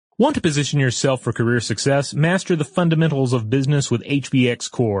Want to position yourself for career success? Master the fundamentals of business with HBX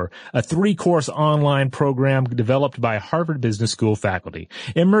Core, a 3-course online program developed by Harvard Business School faculty.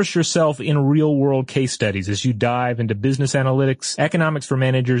 Immerse yourself in real-world case studies as you dive into business analytics, economics for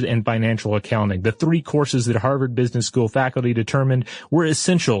managers, and financial accounting. The 3 courses that Harvard Business School faculty determined were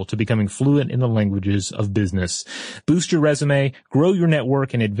essential to becoming fluent in the languages of business. Boost your resume, grow your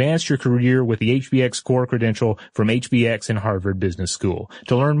network, and advance your career with the HBX Core credential from HBX and Harvard Business School.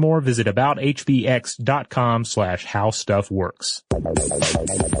 To learn more, visit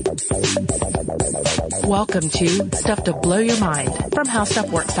abouthbx.com/howstuffworks. Welcome to Stuff to Blow Your Mind from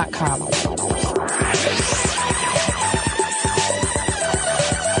howstuffworks.com.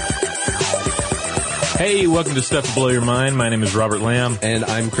 Hey, welcome to Stuff to Blow Your Mind. My name is Robert Lamb. And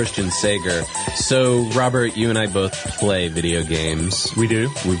I'm Christian Sager. So, Robert, you and I both play video games. We do.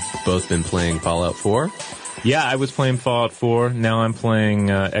 We've both been playing Fallout 4. Yeah, I was playing Fallout 4. Now I'm playing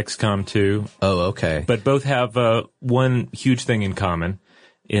XCOM 2. Oh, okay. But both have one huge thing in common,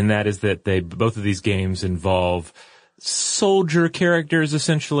 and that is that both of these games involve soldier characters,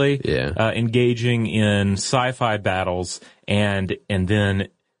 essentially, engaging in sci-fi battles and then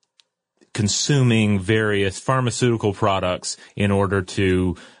consuming various pharmaceutical products in order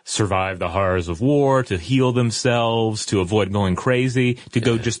to survive the horrors of war, to heal themselves, to avoid going crazy, to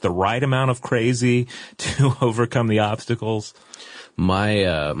go just the right amount of crazy to overcome the obstacles.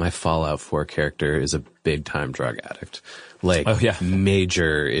 My Fallout 4 character is a big time drug addict.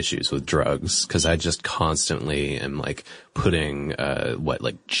 Major issues with drugs, because I just constantly am like putting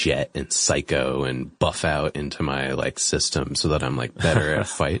Jet and Psycho and Buff Out into my system so that I'm better at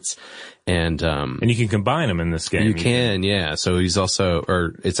fights. And you can combine them in this game. You can, yeah. So he's also,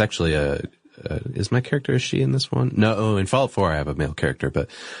 or it's actually is my character a she in this one? No, in Fallout 4 I have a male character, but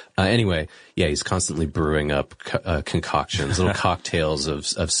anyway, yeah, he's constantly brewing up concoctions, little cocktails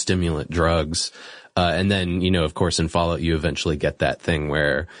of stimulant drugs. And then, of course, in Fallout, you eventually get that thing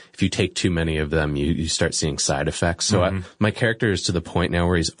where if you take too many of them, you start seeing side effects. So my character is to the point now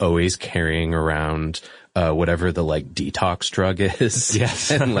where he's always carrying around whatever the detox drug is.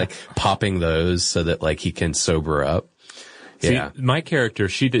 Yes. And popping those so that he can sober up. Yeah. See, my character,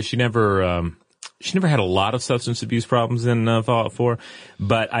 she never had a lot of substance abuse problems in Fallout 4,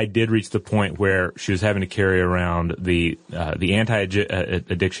 but I did reach the point where she was having to carry around the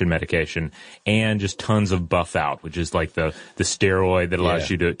anti-addiction medication and just tons of Buff Out, which is the steroid that allows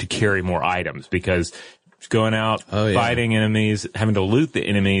you to carry more items, because going out, fighting enemies, having to loot the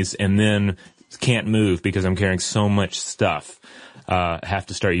enemies, and then can't move because I'm carrying so much stuff. Have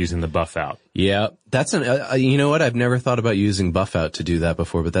to start using the Buff Out. Yeah, that's you know what? I've never thought about using Buff Out to do that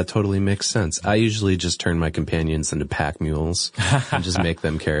before, but that totally makes sense. I usually just turn my companions into pack mules and just make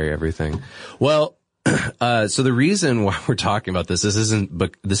them carry everything. Well, so the reason why we're talking about this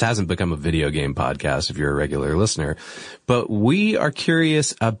hasn't become a video game podcast if you're a regular listener, but we are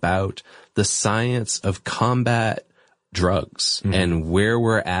curious about the science of combat drugs and where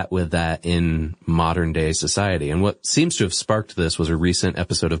we're at with that in modern day society. And what seems to have sparked this was a recent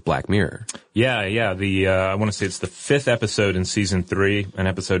episode of Black Mirror. Yeah. I want to say it's the 5th episode in season 3, an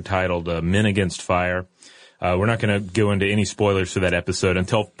episode titled Men Against Fire. We're not going to go into any spoilers for that episode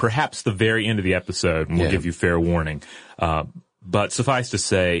until perhaps the very end of the episode, and we'll give you fair warning. But suffice to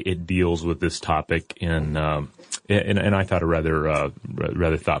say, it deals with this topic in I thought a rather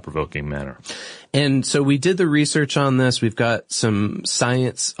thought-provoking manner. And so we did the research on this. We've got some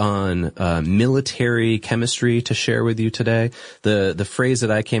science on military chemistry to share with you today. The phrase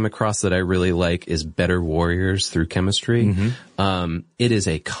that I came across that I really like is better warriors through chemistry. It is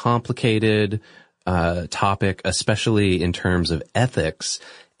a complicated topic, especially in terms of ethics.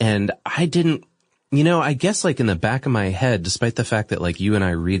 And I didn't, I guess in the back of my head, despite the fact that you and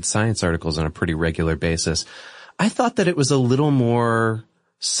I read science articles on a pretty regular basis, I thought that it was a little more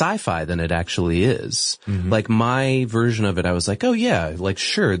sci-fi than it actually is. My version of it, I was oh yeah,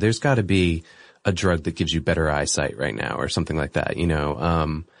 sure, there's got to be a drug that gives you better eyesight right now or something like that, and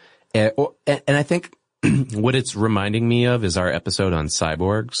I think what it's reminding me of is our episode on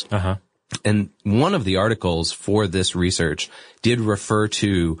cyborgs. And one of the articles for this research did refer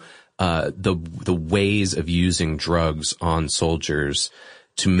to the ways of using drugs on soldiers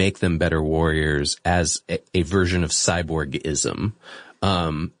to make them better warriors as a version of cyborgism.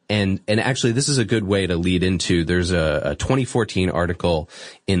 And actually this is a good way to lead into, there's a 2014 article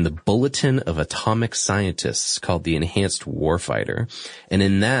in the Bulletin of Atomic Scientists called The Enhanced Warfighter. And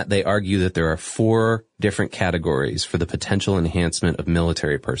in that they argue that there are 4 different categories for the potential enhancement of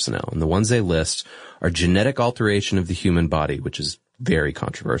military personnel. And the ones they list are genetic alteration of the human body, which is very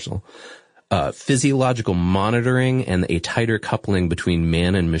controversial. physiological monitoring and a tighter coupling between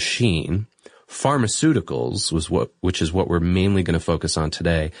man and machine, pharmaceuticals which is what we're mainly going to focus on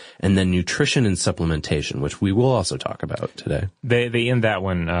today, and then nutrition and supplementation, which we will also talk about today. They end that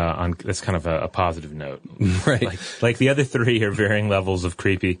one on that's kind of a positive note, right? Like the other three are varying levels of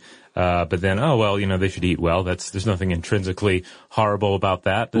creepy. But then, they should eat well. There's nothing intrinsically horrible about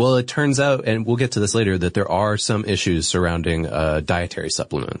that. Well, it turns out, and we'll get to this later, that there are some issues surrounding dietary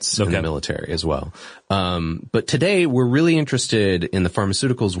supplements in the military as well. But today we're really interested in the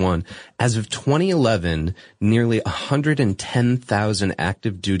pharmaceuticals one. As of 2011, nearly 110,000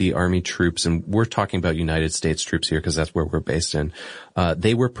 active duty Army troops, and we're talking about United States troops here because that's where we're based in,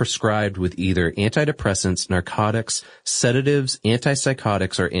 they were prescribed with either antidepressants, narcotics, sedatives,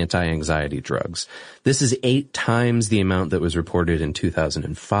 antipsychotics, or anti-anxiety drugs. This is 8 times the amount that was reported in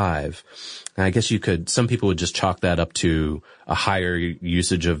 2005. And I guess some people would just chalk that up to a higher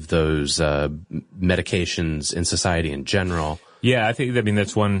usage of those medications in society in general. Yeah,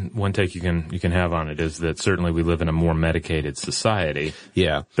 that's one take you can have on it, is that certainly we live in a more medicated society.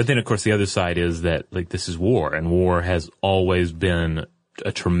 Yeah. But then of course the other side is that this is war, and war has always been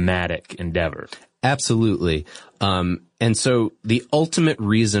a traumatic endeavor. Absolutely. And so the ultimate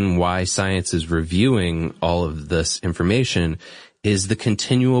reason why science is reviewing all of this information is the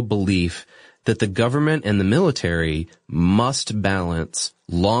continual belief that the government and the military must balance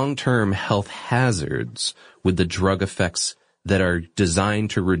long-term health hazards with the drug effects that are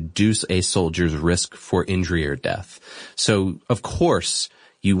designed to reduce a soldier's risk for injury or death. So, of course,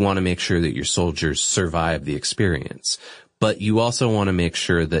 you want to make sure that your soldiers survive the experience. But you also want to make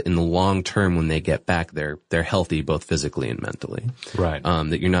sure that in the long term, when they get back, they're healthy, both physically and mentally. Right.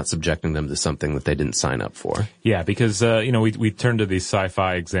 That you're not subjecting them to something that they didn't sign up for. Yeah, because, we turn to these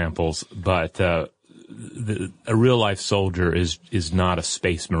sci-fi examples, but, a real life soldier is not a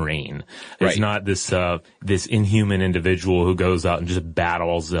space marine. It's not this inhuman individual who goes out and just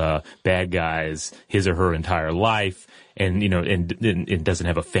battles, bad guys his or her entire life. And, and doesn't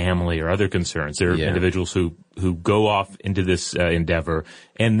have a family or other concerns. There are individuals who go off into this endeavor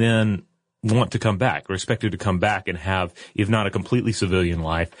and then want to come back, or expected to come back and have, if not a completely civilian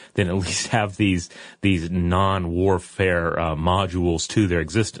life, then at least have these non-warfare modules to their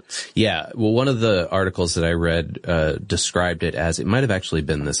existence. Yeah. Well, one of the articles that I read described it as, it might have actually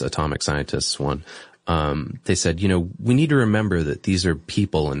been this Atomic Scientists one. They said, we need to remember that these are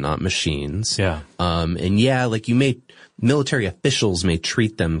people and not machines. Yeah. Military officials may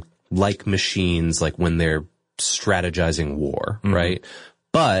treat them like machines, like when they're strategizing war, right?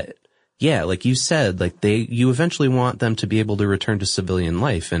 But yeah, like you said, you eventually want them to be able to return to civilian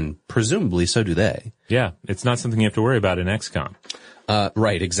life, and presumably so do they. Yeah. It's not something you have to worry about in XCOM.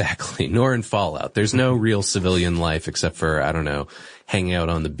 Right, exactly. Nor in Fallout. There's no real civilian life except for, I don't know, hanging out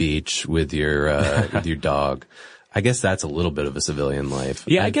on the beach with your dog. I guess that's a little bit of a civilian life.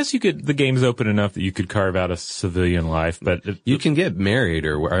 Yeah, I guess the game's open enough that you could carve out a civilian life, but you can get married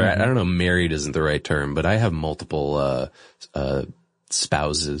or I don't know, married isn't the right term, but I have multiple,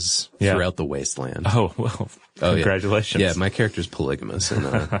 spouses throughout the wasteland. Oh, well, congratulations. Yeah, my character's polygamous in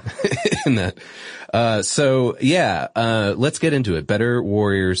that. Let's get into it. Better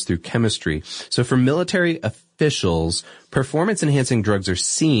warriors through chemistry. So for military officials, performance-enhancing drugs are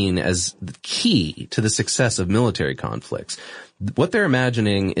seen as the key to the success of military conflicts. What they're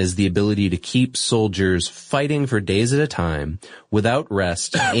imagining is the ability to keep soldiers fighting for days at a time without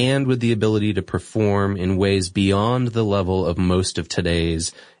rest and with the ability to perform in ways beyond the level of most of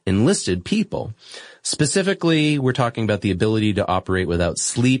today's enlisted people. Specifically, we're talking about the ability to operate without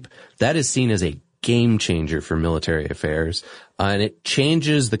sleep. That is seen as a game changer for military affairs, and it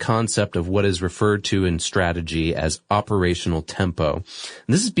changes the concept of what is referred to in strategy as operational tempo. And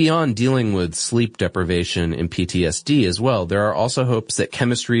this is beyond dealing with sleep deprivation and PTSD as well. There are also hopes that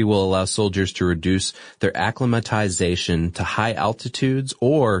chemistry will allow soldiers to reduce their acclimatization to high altitudes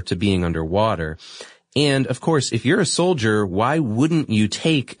or to being underwater. And of course, if you're a soldier, why wouldn't you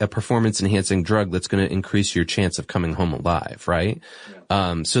take a performance-enhancing drug that's going to increase your chance of coming home alive, right?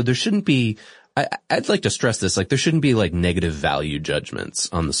 Yeah. So there shouldn't be, I'd like to stress this, there shouldn't be negative value judgments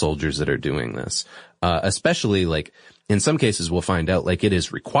on the soldiers that are doing this. Especially in some cases we'll find out it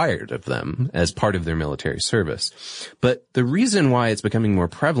is required of them as part of their military service. But the reason why it's becoming more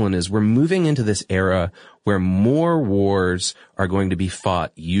prevalent is we're moving into this era where more wars are going to be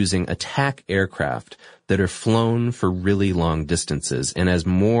fought using attack aircraft that are flown for really long distances. And as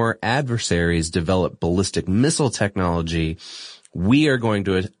more adversaries develop ballistic missile technology, we are going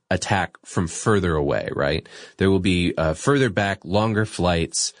to attack from further away, right? There will be further back, longer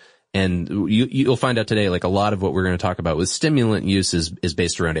flights, And you'll find out today, like a lot of what we're going to talk about with stimulant use is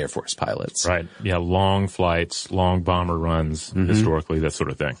based around Air Force pilots. Right. Yeah. Long flights, long bomber runs, historically, that sort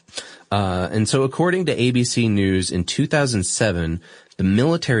of thing. And so according to ABC News, in 2007, the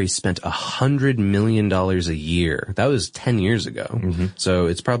military spent $100 million a year. That was 10 years ago. So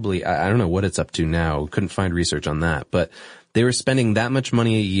it's probably, I don't know what it's up to now. Couldn't find research on that, but they were spending that much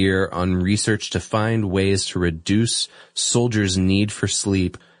money a year on research to find ways to reduce soldiers' need for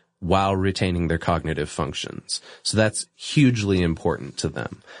sleep while retaining their cognitive functions. So that's hugely important to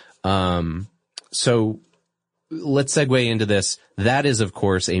them. So let's segue into this. That is, of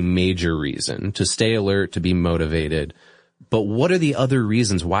course, a major reason to stay alert, to be motivated. But what are the other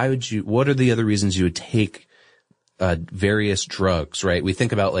reasons? What are the other reasons you would take various drugs, right? We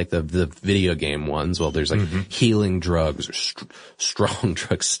think about like the video game ones. Well, there's like healing drugs or strong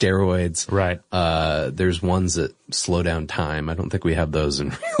drugs, steroids. Right. There's ones that slow down time. I don't think we have those in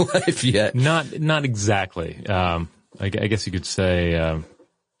real life yet. Not exactly. I guess you could say,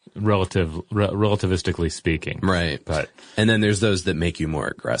 relativistically speaking. Right. But, and then there's those that make you more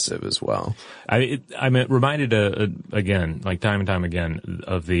aggressive as well. I'm reminded, again, like time and time again,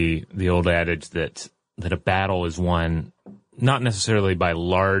 of the old adage that a battle is won not necessarily by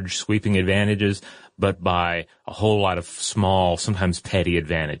large sweeping advantages, but by a whole lot of small, sometimes petty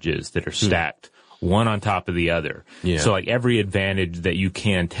advantages that are stacked one on top of the other. Yeah. So like every advantage that you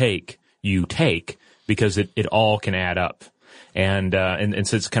can take, you take because it all can add up. And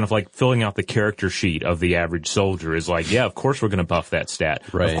so it's kind of like filling out the character sheet of the average soldier is like, yeah, of course we're going to buff that stat.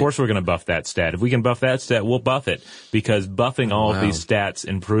 Right. Of course we're going to buff that stat. If we can buff that stat, we'll buff it because buffing all of these stats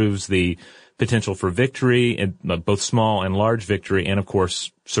improves the potential for victory, and both small and large victory, and of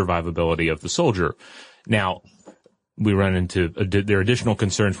course survivability of the soldier. Now, we run into there are additional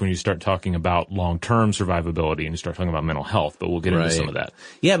concerns when you start talking about long-term survivability and you start talking about mental health, but we'll get into some of that.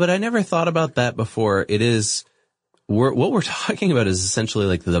 Yeah, but I never thought about that before. What we're talking about is essentially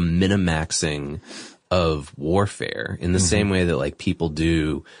like the minimaxing of warfare in the same way that like people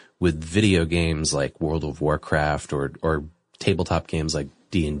do with video games like World of Warcraft or tabletop games like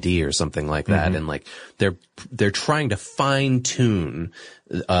D&D or something like that. And like they're trying to fine tune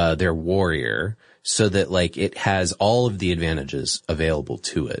their warrior so that like it has all of the advantages available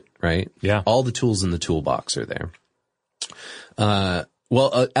to it, right? Yeah. All the tools in the toolbox are there.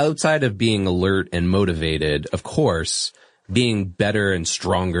 Outside of being alert and motivated, of course, being better and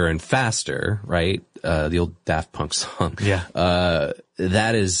stronger and faster, right? The old Daft Punk song. Yeah.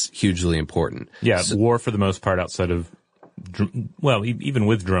 That is hugely important. Yeah. War for the most part outside of, even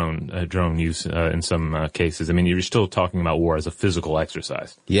with drone use, in some cases. I mean, you're still talking about war as a physical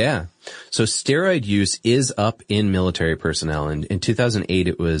exercise. Yeah. So steroid use is up in military personnel. And in 2008,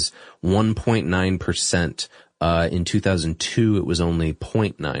 it was 1.9%. In 2002, it was only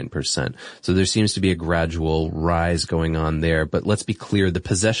 0.9%. So there seems to be a gradual rise going on there. But let's be clear, the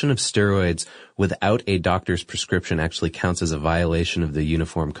possession of steroids without a doctor's prescription actually counts as a violation of the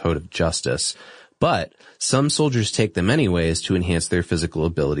Uniform Code of Justice. But some soldiers take them anyways to enhance their physical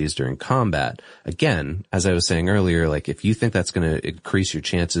abilities during combat. Again, as I was saying earlier, like if you think that's going to increase your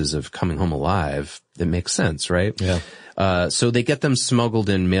chances of coming home alive, it makes sense, right? Yeah. So they get them smuggled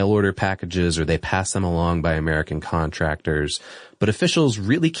in mail order packages or they pass them along by American contractors. But officials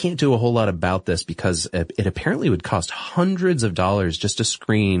really can't do a whole lot about this because it apparently would cost hundreds of dollars just to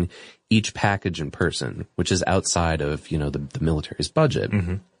screen each package in person, which is outside of, the military's budget.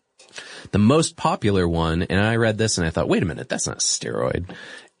 The most popular one, and I read this and I thought, wait a minute, that's not a steroid,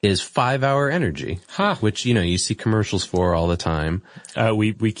 is 5-hour energy, which, you see commercials for all the time.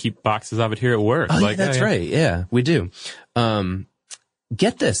 We keep boxes of it here at work. Oh, that's right. Yeah, we do.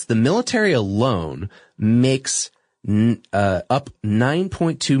 Get this. The military alone makes up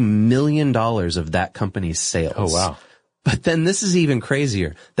 $9.2 million of that company's sales. Oh, wow. But then this is even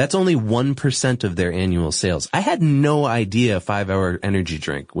crazier. That's only 1% of their annual sales. I had no idea a 5-hour energy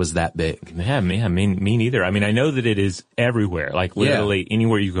drink was that big. Yeah, me neither. I mean, I know that it is everywhere. Like literally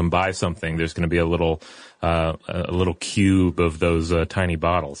anywhere you can buy something, there's going to be a little cube of those tiny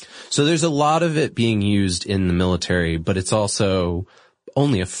bottles. So there's a lot of it being used in the military, but it's also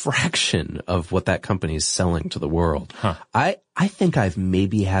only a fraction of what that company is selling to the world. I think I've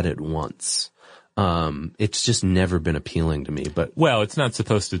maybe had it once. It's just never been appealing to me, but. Well, it's not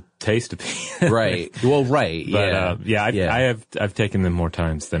supposed to taste appealing. Right. Well, right. But, I've taken them more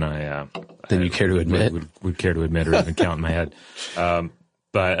times than than you care to admit. Would care to admit or even count in my head.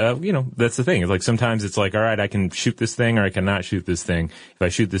 But, that's the thing. It's like sometimes it's like, all right, I can shoot this thing or I cannot shoot this thing. If I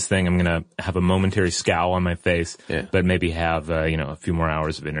shoot this thing, I'm going to have a momentary scowl on my face, but maybe have, a few more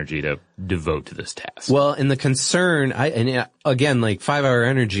hours of energy to devote to this task. Well, and the concern, again, like 5 Hour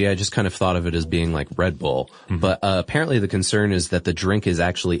Energy, I just kind of thought of it as being like Red Bull. Mm-hmm. But apparently the concern is that the drink is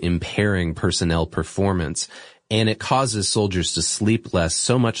actually impairing personnel performance. And it causes soldiers to sleep less,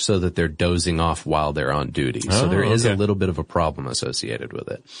 so much so that they're dozing off while they're on duty. So there is a little bit of a problem associated with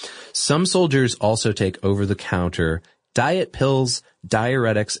it. Some soldiers also take over-the-counter diet pills,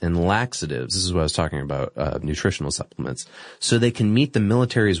 diuretics, and laxatives. This is what I was talking about, nutritional supplements. So they can meet the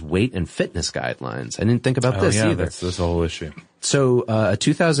military's weight and fitness guidelines. I didn't think about this either. That's the whole issue. So a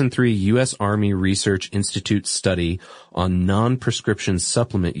 2003 U.S. Army Research Institute study on non-prescription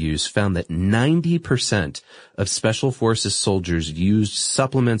supplement use found that 90% of Special Forces soldiers used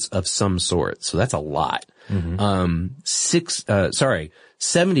supplements of some sort. So that's a lot. Mm-hmm.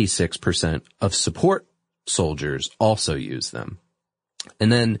 76% of support soldiers also use them.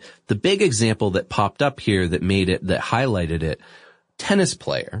 And then the big example that popped up here that highlighted it, tennis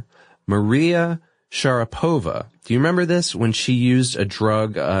player Maria Sharapova. Do you remember this? When she used a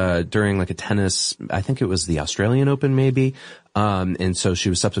drug, during like a tennis, I think it was the Australian Open maybe. And so she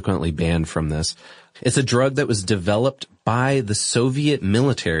was subsequently banned from this. It's a drug that was developed by the Soviet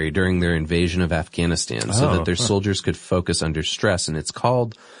military during their invasion of Afghanistan so that their soldiers could focus under stress. And it's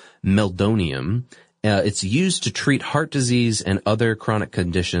called meldonium. It's used to treat heart disease and other chronic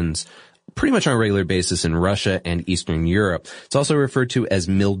conditions pretty much on a regular basis in Russia and Eastern Europe. It's also referred to as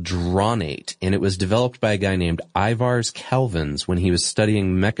mildronate, and it was developed by a guy named Ivars Calvins when he was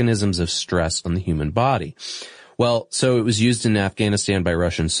studying mechanisms of stress on the human body. Well, so it was used in Afghanistan by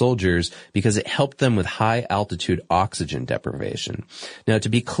Russian soldiers because it helped them with high-altitude oxygen deprivation. Now, to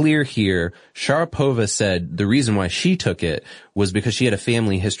be clear here, Sharapova said the reason why she took it was because she had a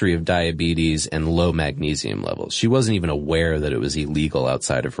family history of diabetes and low magnesium levels. She wasn't even aware that it was illegal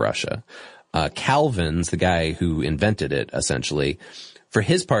outside of Russia. Calvins, the guy who invented it, essentially, for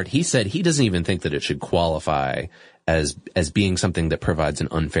his part, he said he doesn't even think that it should qualify as being something that provides an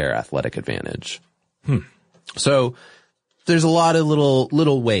unfair athletic advantage. So there's a lot of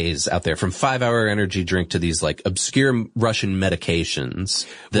little ways out there, from 5 Hour Energy drink to these like obscure Russian medications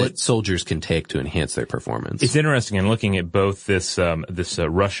that soldiers can take to enhance their performance. It's interesting in looking at both this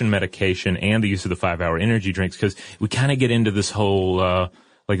Russian medication and the use of the 5 Hour Energy drinks, because we kind of get into this whole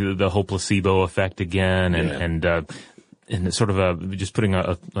like the whole placebo effect again, and sort of just putting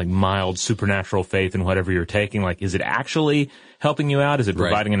a like mild supernatural faith in whatever you're taking. Like, is it actually helping you out? Is it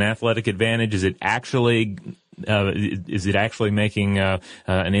providing an athletic advantage? Is it actually making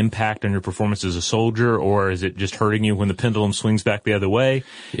an impact on your performance as a soldier, or is it just hurting you when the pendulum swings back the other way?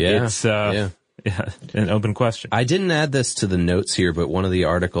 It's an open question. I didn't add this to the notes here, but one of the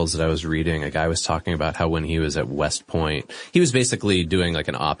articles that I was reading, a guy was talking about how when he was at West Point, he was basically doing like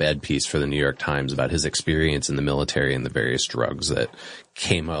an op-ed piece for the New York Times about his experience in the military and the various drugs that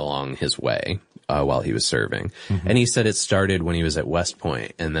came along his way while he was serving. Mm-hmm. And he said it started when he was at West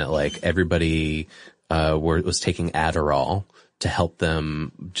Point, and that like everybody was taking Adderall to help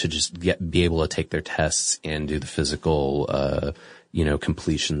them to just be able to take their tests and do the physical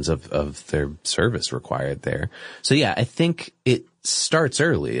completions of their service required there. So yeah, I think it starts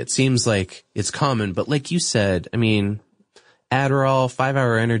early. It seems like it's common, but like you said, I mean, Adderall, 5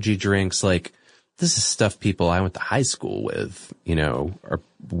 Hour Energy drinks, like this is stuff people I went to high school with,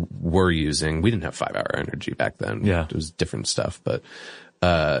 were using. We didn't have 5 Hour Energy back then. Yeah. It was different stuff, but,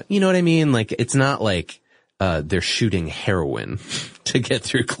 you know what I mean? Like, it's not like, they're shooting heroin to get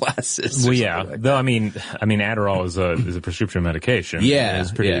through classes. Well, yeah. Like though, I mean, Adderall is a prescription medication. Yeah.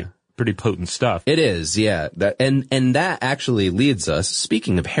 It's pretty potent stuff. It is, yeah. And that actually leads us,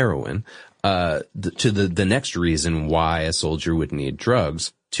 speaking of heroin, to the next reason why a soldier would need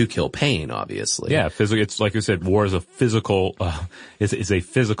drugs. To kill pain, obviously. Yeah, it's like you said, war is a physical, is a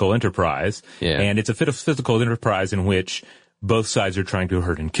physical enterprise. Yeah. And it's a physical enterprise in which both sides are trying to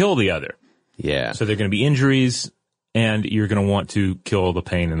hurt and kill the other. Yeah. So there are going to be injuries, and you're going to want to kill the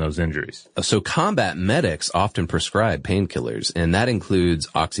pain in those injuries. So combat medics often prescribe painkillers, and that includes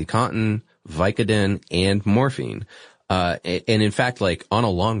OxyContin, Vicodin, and morphine. And in fact, like on a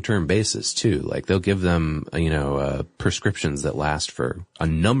long-term basis too, like they'll give them, prescriptions that last for a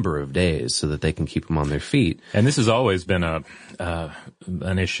number of days so that they can keep them on their feet. And this has always been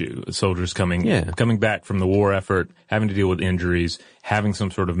an issue. Soldiers coming back from the war effort, having to deal with injuries, having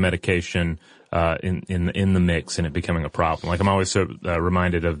some sort of medication, in the mix and it becoming a problem. Like I'm always so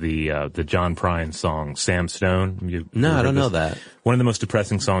reminded of the John Prine song Sam Stone. No, I don't know that. One of the most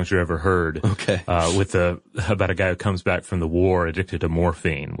depressing songs you ever heard. Okay. About a guy who comes back from the war addicted to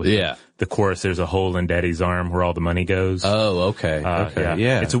morphine. With the chorus, "There's a hole in Daddy's arm where all the money goes." Oh, okay.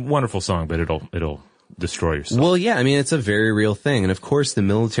 Yeah. It's a wonderful song, but it'll destroy yourself. Well, yeah, I mean, it's a very real thing. And of course, the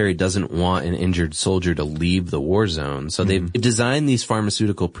military doesn't want an injured soldier to leave the war zone. So they've designed these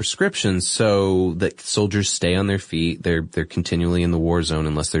pharmaceutical prescriptions so that soldiers stay on their feet. They're continually in the war zone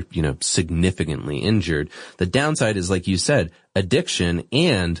unless they're, significantly injured. The downside is, like you said, addiction,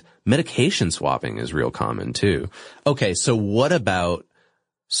 and medication swapping is real common too. Okay, so what about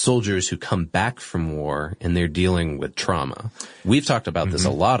soldiers who come back from war and they're dealing with trauma? We've talked about this a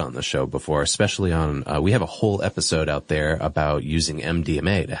lot on the show before, especially on, we have a whole episode out there about using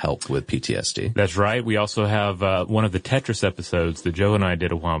MDMA to help with PTSD. That's right. We also have one of the Tetris episodes that Joe and I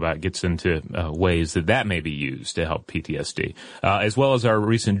did a while back gets into ways that may be used to help PTSD, as well as our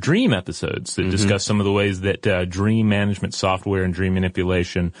recent dream episodes that discuss some of the ways that dream management software and dream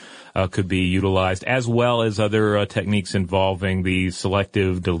manipulation could be utilized, as well as other techniques involving the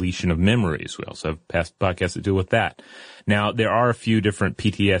selective deletion of memories. We also have past podcasts that deal with that. Now, there are a few different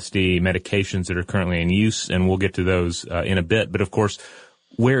PTSD medications that are currently in use, and we'll get to those in a bit. But of course,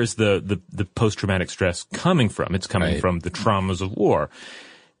 where is the post-traumatic stress coming from? It's coming from the traumas of war.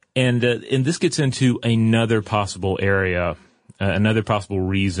 And this gets into another possible area, another possible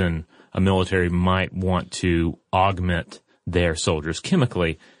reason a military might want to augment their soldiers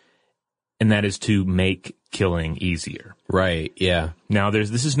chemically, and that is to make killing easier. Right, yeah. Now,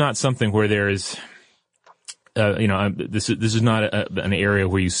 this is not something where there is, this is not an area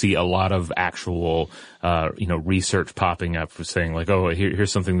where you see a lot of actual, research popping up for saying like, oh,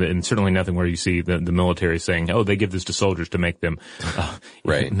 here's something that, and certainly nothing where you see the military saying, oh, they give this to soldiers to make them,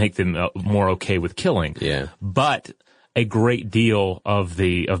 make them more okay with killing. Yeah. But a great deal of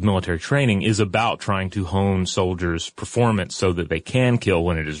military training is about trying to hone soldiers' performance so that they can kill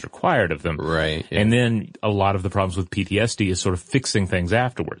when it is required of them. Right. Yeah. And then a lot of the problems with PTSD is sort of fixing things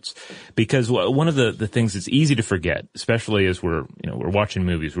afterwards. Because one of the things that's easy to forget, especially as we're watching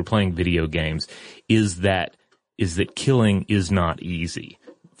movies, we're playing video games, is that killing is not easy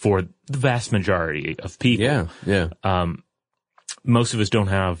for the vast majority of people. Yeah. Yeah. Most of us don't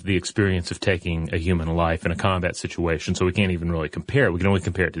have the experience of taking a human life in a combat situation, so we can't even really compare it. We can only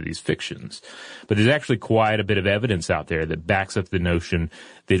compare it to these fictions. But there's actually quite a bit of evidence out there that backs up the notion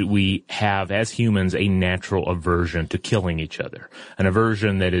that we have, as humans, a natural aversion to killing each other. An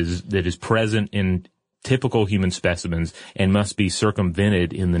aversion that is present in typical human specimens and must be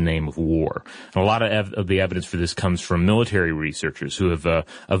circumvented in the name of war. And a lot of the evidence for this comes from military researchers who have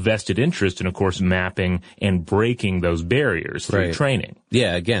a vested interest in, of course, mapping and breaking those barriers through training.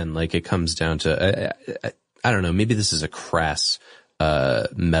 Yeah, again, like it comes down to, I don't know, maybe this is a crass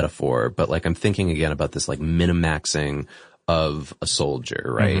metaphor, but like I'm thinking again about this like minimaxing of a soldier,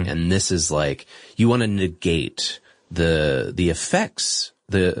 right? And this is like, you want to negate the effects,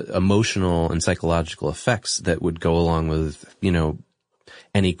 the emotional and psychological effects that would go along with,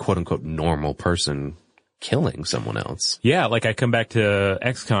 any quote unquote normal person killing someone else. Yeah, like I come back to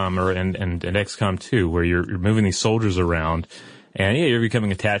XCOM and XCOM 2, where you're moving these soldiers around, and you're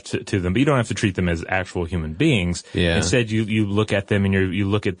becoming attached to them, but you don't have to treat them as actual human beings. Yeah. Instead, you look at them and you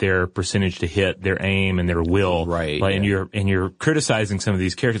look at their percentage to hit, their aim, and their will. Right. Like, yeah. And you're criticizing some of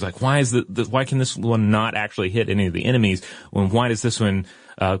these characters, like why can this one not actually hit any of the enemies? Why does this one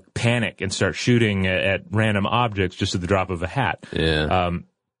panic and start shooting at random objects just at the drop of a hat? Yeah.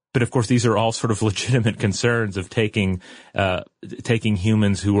 But of course, these are all sort of legitimate concerns of taking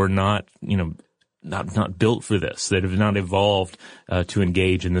humans who are not built for this, that have not evolved to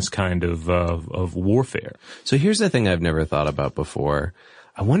engage in this kind of warfare. So here's the thing I've never thought about before.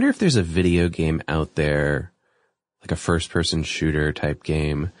 I wonder if there's a video game out there, like a first-person shooter type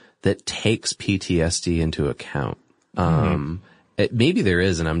game, that takes PTSD into account. Maybe there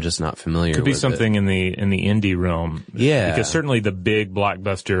is, and I'm just not familiar with it. Could be something in the indie realm. Yeah. Because certainly the big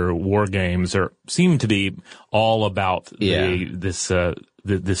blockbuster war games seem to be all about this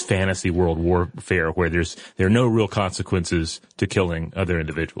fantasy world warfare where there are no real consequences to killing other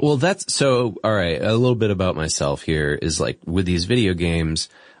individuals. Well, all right, a little bit about myself here is like with these video games,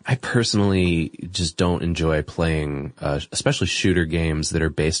 I personally just don't enjoy playing, especially shooter games that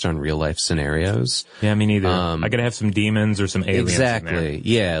are based on real life scenarios. Yeah, me neither. I gotta have some demons or some aliens. Exactly. In there.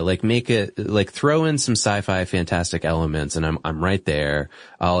 Yeah, like make it, like throw in some sci-fi fantastic elements and I'm right there.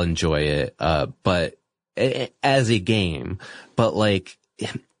 I'll enjoy it. But as a game, but like,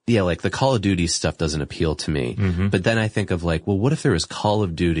 like the Call of Duty stuff doesn't appeal to me. Mm-hmm. But then I think of like, well, what if there was Call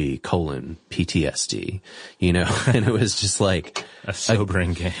of Duty : PTSD, you know? And it was just like a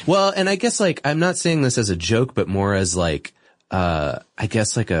sobering game. Well, and I guess like, I'm not saying this as a joke, but more as like, I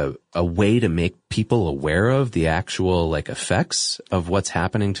guess like a way to make people aware of the actual like effects of what's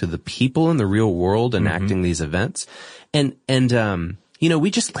happening to the people in the real world enacting these events. And you know,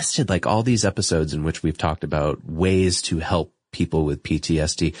 we just listed like all these episodes in which we've talked about ways to help people with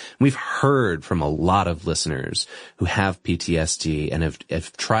PTSD. We've heard from a lot of listeners who have PTSD and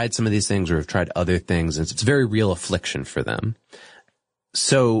have tried some of these things or have tried other things, and it's a very real affliction for them.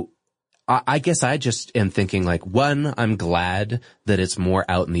 So I guess I just am thinking like, one, I'm glad that it's more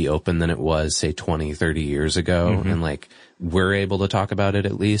out in the open than it was, say, 20, 30 years ago. And like, we're able to talk about it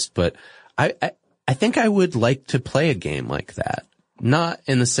at least. But I think I would like to play a game like that. Not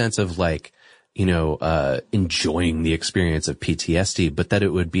in the sense of like, you know, enjoying the experience of PTSD, but that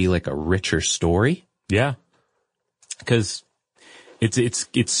it would be like a richer story. Yeah. Cause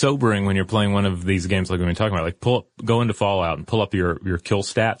it's sobering when you're playing one of these games like we've been talking about. Like go into Fallout and pull up your kill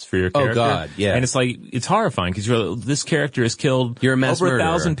stats for your character. Oh God, yeah. And it's like, it's horrifying because this character has killed You're a mass over murderer.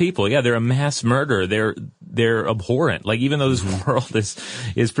 1,000 people. Yeah, they're a mass murderer. They're abhorrent. Like even though this world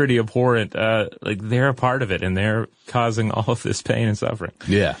is pretty abhorrent, like they're a part of it and they're causing all of this pain and suffering.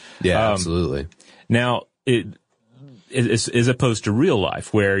 Yeah. Yeah, absolutely. Now, as opposed to real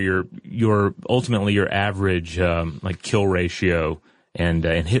life where your ultimately your average, like kill ratio and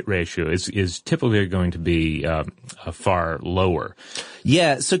hit ratio is typically going to be, far lower.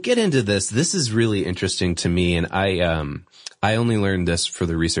 Yeah. So get into this. This is really interesting to me. And I only learned this for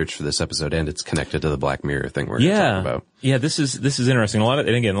the research for this episode, and it's connected to the Black Mirror thing we're going to talk about. Yeah. This is interesting. A lot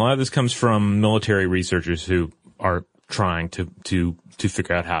of this comes from military researchers who are trying to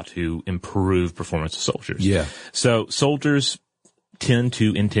figure out how to improve performance of soldiers. Yeah. So soldiers tend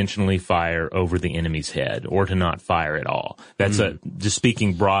to intentionally fire over the enemy's head or to not fire at all. That's just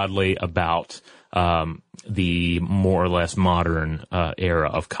speaking broadly about the more or less modern era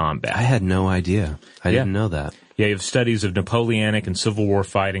of combat. I had no idea. I didn't know that. Yeah, you have studies of Napoleonic and Civil War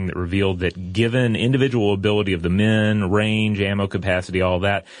fighting that revealed that given individual ability of the men, range, ammo capacity, all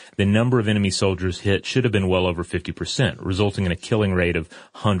that, the number of enemy soldiers hit should have been well over 50%, resulting in a killing rate of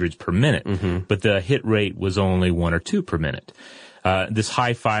hundreds per minute. But the hit rate was only 1 or 2 per minute. This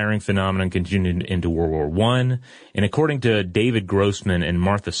high firing phenomenon continued into World War I, and according to David Grossman and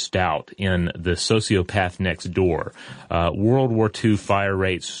Martha Stout in The Sociopath Next Door, World War II fire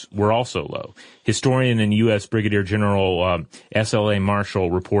rates were also low. Historian and U.S. Brigadier General S.L.A.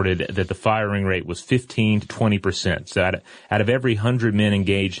 Marshall reported that the firing rate was 15 to 20%. So out of every 100 men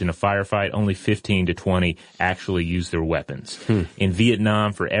engaged in a firefight, only 15 to 20 actually used their weapons. In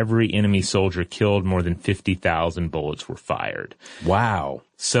Vietnam, for every enemy soldier killed, more than 50,000 bullets were fired. Wow.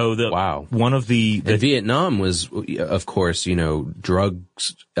 So one of the and Vietnam was, of course, you know,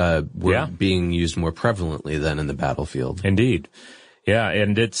 drugs were being used more prevalently than in the battlefield. Indeed. Yeah,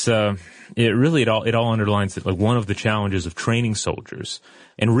 and it all underlines that like one of the challenges of training soldiers,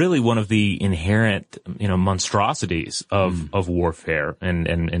 and really one of the inherent, you know, monstrosities of warfare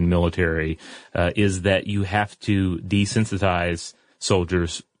and military, is that you have to desensitize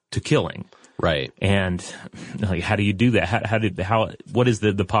soldiers to killing. Right. And like, how do you do that? What is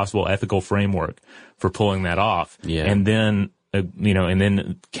the possible ethical framework for pulling that off? Yeah. And then, and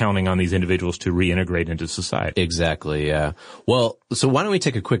then counting on these individuals to reintegrate into society. Exactly, yeah. Well, so why don't we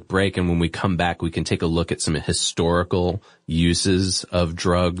take a quick break, and when we come back, we can take a look at some historical uses of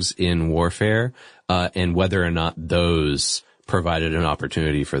drugs in warfare, and whether or not those provided an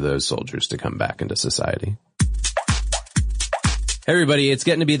opportunity for those soldiers to come back into society. Hey everybody, it's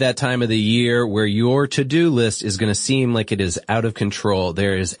getting to be that time of the year where your to-do list is going to seem like it is out of control.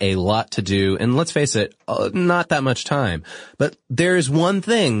 There is a lot to do, and let's face it, not that much time. But there is one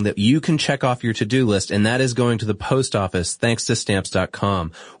thing that you can check off your to-do list, and that is going to the post office thanks to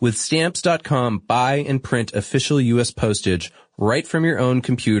Stamps.com. With Stamps.com, buy and print official U.S. postage right from your own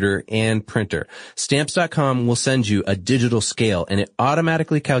computer and printer. Stamps.com will send you a digital scale, and it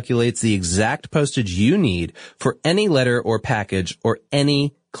automatically calculates the exact postage you need for any letter or package or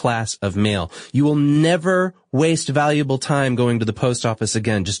any class of mail. You will never waste valuable time going to the post office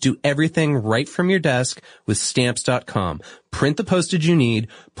again. Just do everything right from your desk with Stamps.com. Print the postage you need,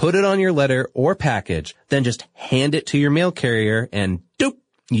 put it on your letter or package, then just hand it to your mail carrier, and doop,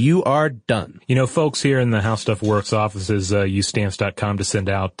 You are done. You know, folks here in the How Stuff Works offices use Stamps.com to send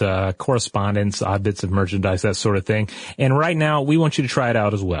out correspondence, odd bits of merchandise, that sort of thing. And right now, we want you to try it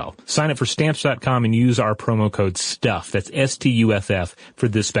out as well. Sign up for Stamps.com and use our promo code STUFF, that's STUFF, for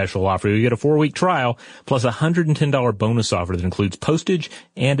this special offer. You get a 4-week trial plus a $110 bonus offer that includes postage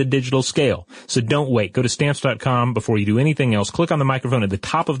and a digital scale. So don't wait. Go to Stamps.com before you do anything else. Click on the microphone at the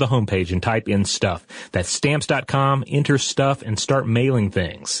top of the homepage and type in STUFF. That's Stamps.com, enter STUFF, and start mailing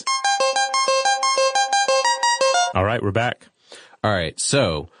things. All right, we're back. All right,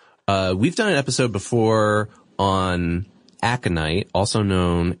 so we've done an episode before on aconite, also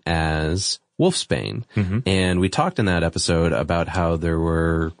known as wolfsbane, and we talked in that episode about how there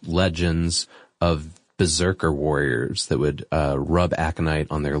were legends of berserker warriors that would rub aconite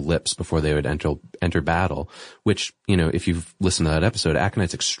on their lips before they would enter battle, which, you know, if you've listened to that episode,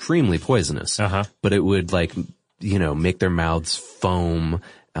 aconite's extremely poisonous, but it would, like, you know, make their mouths foam,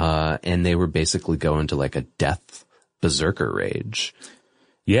 and they were basically go into like a death berserker rage.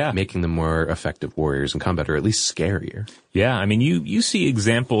 Yeah. Making them more effective warriors in combat, or at least scarier. Yeah. I mean, you see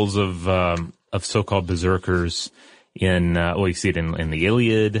examples of so-called berserkers in, you see it in the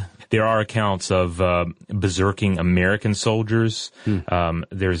Iliad. There are accounts of berserking American soldiers.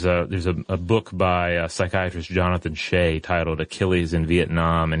 There's a book by psychiatrist Jonathan Shea titled Achilles in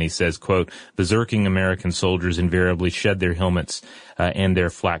Vietnam, and he says, quote, berserking American soldiers invariably shed their helmets and their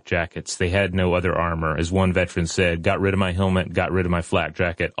flak jackets. They had no other armor. As one veteran said, got rid of my helmet, got rid of my flak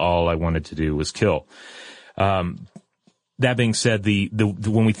jacket. All I wanted to do was kill. That being said,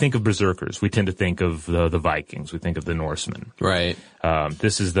 when we think of berserkers, we tend to think of the Vikings. We think of the Norsemen. Right.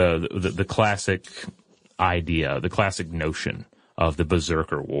 This is the classic idea, the classic notion of the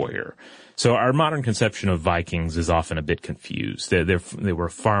berserker warrior. So our modern conception of Vikings is often a bit confused. They were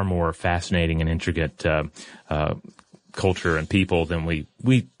far more fascinating and intricate culture and people than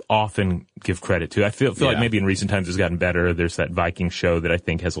we often give credit to. I feel like maybe in recent times it's gotten better. There's that Viking show that I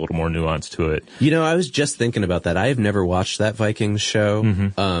think has a little more nuance to it. You know, I was just thinking about that. I have never watched that Vikings show.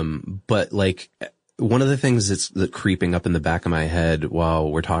 But like, one of the things that's creeping up in the back of my head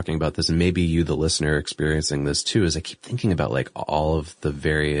while we're talking about this, and maybe you, the listener, experiencing this too, is I keep thinking about like all of the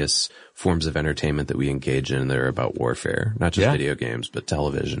various forms of entertainment that we engage in that are about warfare, not just video games, but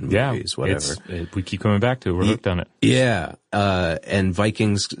television, movies, whatever. We keep coming back to it. We're hooked on it. Yeah. And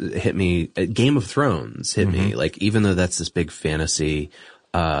Vikings hit me, Game of Thrones hit me, like, even though that's this big fantasy,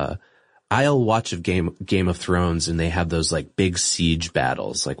 I'll watch a Game of Thrones and they have those like big siege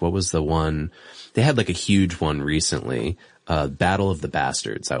battles. Like, what was the one? They had like a huge one recently. Battle of the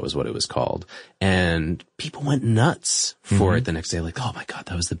Bastards, that was what it was called. And people went nuts for it the next day. Like, oh my God,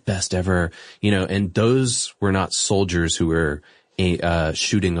 that was the best ever. You know, and those were not soldiers who were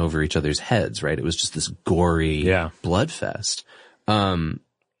shooting over each other's heads, right? It was just this gory bloodfest.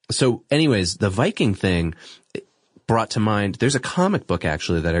 So anyways, the Viking thing brought to mind, there's a comic book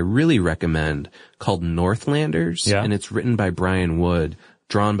actually that I really recommend called Northlanders. And it's written by Brian Wood,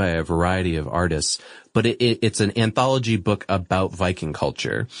 drawn by a variety of artists, but it's an anthology book about Viking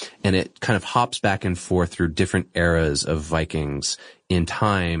culture, and it kind of hops back and forth through different eras of Vikings in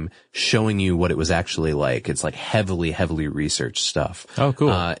time, showing you what it was actually like. It's like heavily researched stuff. Oh, cool.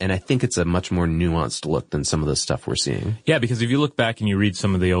 And I think it's a much more nuanced look than some of the stuff we're seeing. Yeah, because if you look back and you read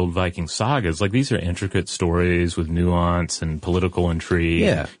some of the old Viking sagas, like these are intricate stories with nuance and political intrigue.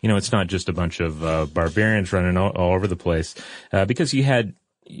 Yeah. You know, it's not just a bunch of barbarians running all over the place, because you had,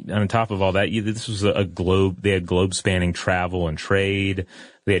 on top of all that, this was a globe. They had globe-spanning travel and trade.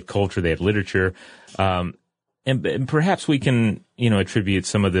 They had culture. They had literature. And perhaps we can, attribute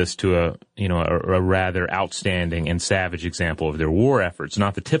some of this to a rather outstanding and savage example of their war efforts.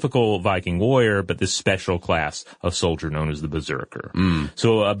 Not the typical Viking warrior, but this special class of soldier known as the berserker.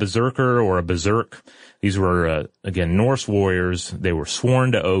 So a berserker or a berserk, these were, again, Norse warriors. They were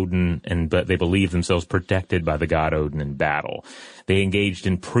sworn to Odin, but they believed themselves protected by the god Odin in battle. They engaged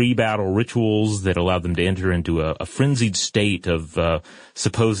in pre-battle rituals that allowed them to enter into a frenzied state of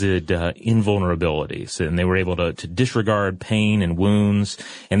supposed invulnerability. And they were able to disregard pain and wounds,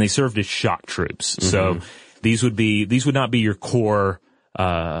 and they served as shock troops. So these would not be your core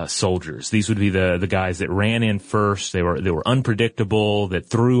soldiers. These would be the guys that ran in first. They were unpredictable, that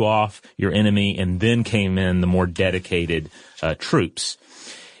threw off your enemy, and then came in the more dedicated troops.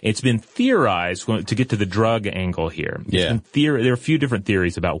 It's been theorized, to get to the drug angle here. There are a few different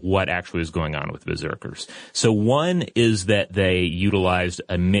theories about what actually was going on with berserkers. So one is that they utilized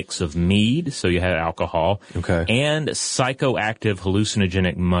a mix of mead, so you had alcohol, and psychoactive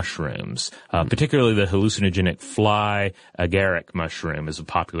hallucinogenic mushrooms. Particularly the hallucinogenic fly agaric mushroom is a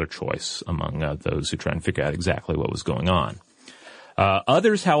popular choice among those who try and figure out exactly what was going on.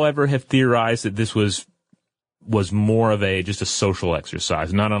 Others, however, have theorized that this was more of just a social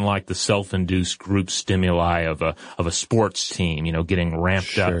exercise, not unlike the self-induced group stimuli of a sports team, getting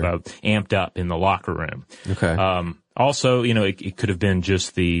amped up in the locker room. Okay. Also, it could have been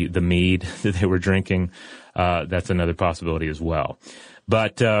just the mead that they were drinking. That's another possibility as well.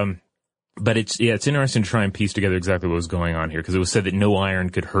 But it's interesting to try and piece together exactly what was going on here, because it was said that no iron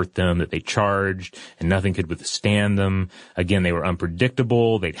could hurt them, that they charged and nothing could withstand them. Again, they were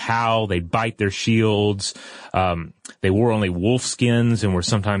unpredictable. They'd howl. They'd bite their shields. They wore only wolf skins and were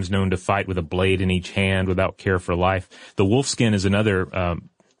sometimes known to fight with a blade in each hand without care for life. The wolf skin is another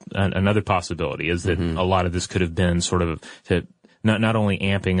possibility, is that a lot of this could have been sort of to not only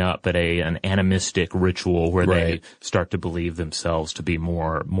amping up, but an animistic ritual where they start to believe themselves to be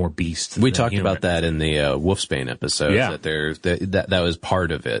more beasts. We talked about that in the Wolfsbane episode. Yeah. That was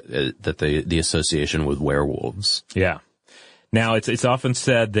part of it. That the association with werewolves. Yeah. Now it's often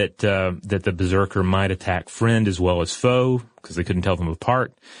said that the berserker might attack friend as well as foe, because they couldn't tell them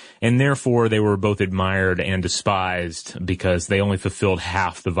apart, and therefore they were both admired and despised because they only fulfilled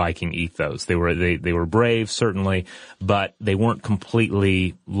half the Viking ethos. They were brave, certainly, but they weren't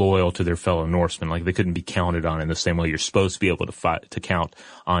completely loyal to their fellow Norsemen. Like, they couldn't be counted on in the same way you're supposed to be able to count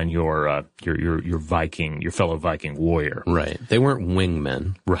on your Viking, your fellow Viking warrior. Right. They weren't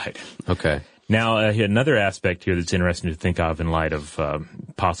wingmen. Right. Okay. Now, another aspect here that's interesting to think of in light of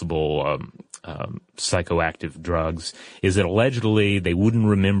possible psychoactive drugs is that allegedly they wouldn't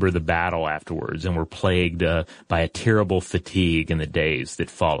remember the battle afterwards and were plagued by a terrible fatigue in the days that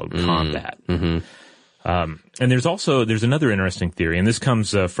followed combat. Mm-hmm. And there's another interesting theory, and this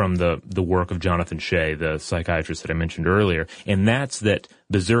comes from the work of Jonathan Shea, the psychiatrist that I mentioned earlier, and that's that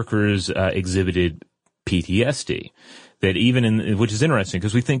berserkers exhibited PTSD. That which is interesting,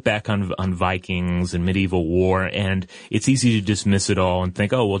 because we think back on Vikings and medieval war, and it's easy to dismiss it all and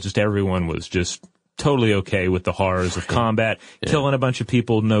think, oh, well, just everyone was just totally okay with the horrors of combat, killing a bunch of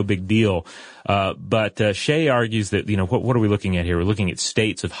people, no big deal. But Shea argues that, what are we looking at here? We're looking at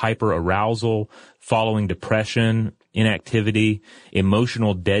states of hyperarousal following depression, inactivity,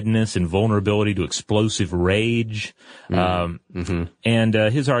 emotional deadness, and vulnerability to explosive rage. And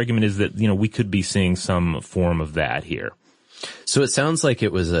his argument is that, we could be seeing some form of that here. So it sounds like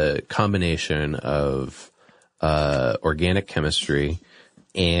it was a combination of organic chemistry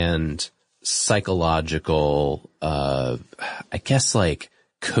and psychological, I guess like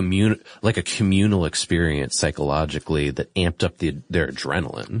a communal experience psychologically that amped up their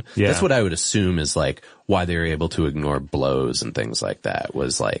adrenaline. Yeah. That's what I would assume is like why they were able to ignore blows and things like that,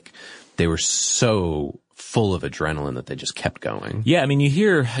 was like they were so full of adrenaline that they just kept going. Yeah, I mean, you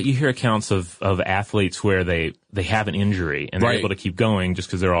hear accounts of athletes where they have an injury and they're able to keep going just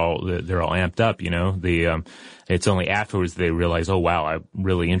because they're all amped up. It's only afterwards they realize, oh wow, I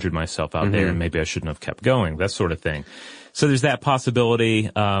really injured myself out there, and maybe I shouldn't have kept going. That sort of thing. So there's that possibility.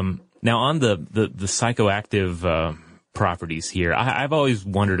 Now on the psychoactive properties here, I've always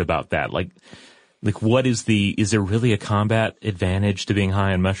wondered about that. Like is there really a combat advantage to being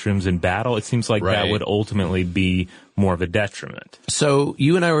high on mushrooms in battle? It seems like that would ultimately be more of a detriment. So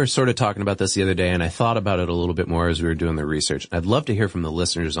you and I were sort of talking about this the other day, and I thought about it a little bit more as we were doing the research. I'd love to hear from the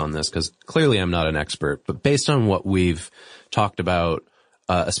listeners on this, because clearly I'm not an expert, but based on what we've talked about,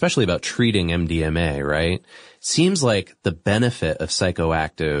 especially about treating MDMA, right? Seems like the benefit of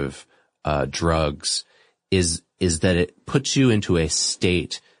psychoactive drugs is that it puts you into a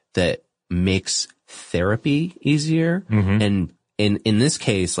state that makes therapy easier. And in this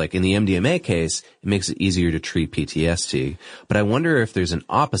case, like in the MDMA case, it makes it easier to treat PTSD. But I wonder if there's an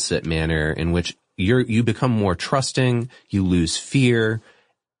opposite manner in which you become more trusting, you lose fear,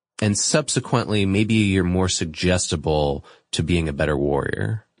 and subsequently maybe you're more suggestible to being a better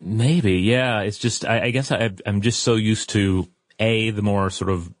warrior. Maybe, yeah. It's just, I guess I'm just so used to the more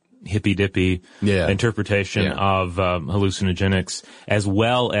sort of hippy-dippy interpretation of hallucinogenics, as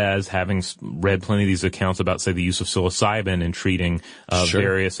well as having read plenty of these accounts about, say, the use of psilocybin in treating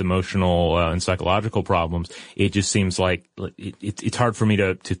various emotional and psychological problems. It just seems like it's hard for me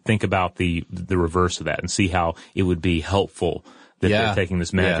to think about the reverse of that and see how it would be helpful that they're taking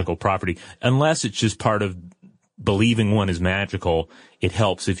this magical property, unless it's just part of believing one is magical. It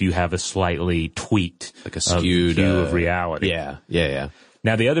helps if you have a slightly tweaked, like a skewed view of reality. Yeah.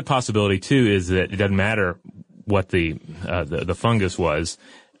 Now, the other possibility, too, is that it doesn't matter what the fungus was,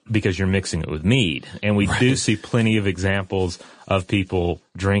 because you're mixing it with mead. And we do see plenty of examples of people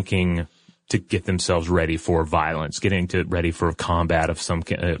drinking to get themselves ready for violence, ready for combat of some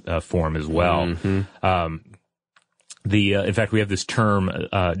form as well. In fact, we have this term,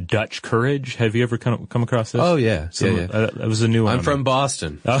 Dutch courage. Have you ever come across this? Oh, yeah. That was a new one. I'm from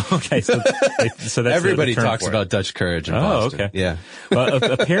Boston. Oh, okay. So that's everybody the term talks about Dutch courage in Boston. Oh, okay. Yeah. Well,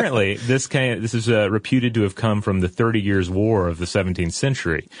 apparently this is reputed to have come from the 30 Years' War of the 17th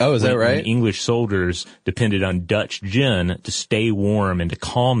century. Oh, is that right? When English soldiers depended on Dutch gin to stay warm and to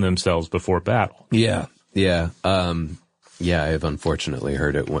calm themselves before battle. Yeah. Yeah. Yeah, I've unfortunately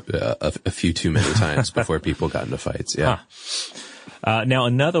heard it a few too many times before people got into fights. Yeah. Huh. Now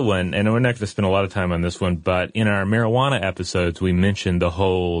another one, and we're not going to spend a lot of time on this one, but in our marijuana episodes, we mentioned the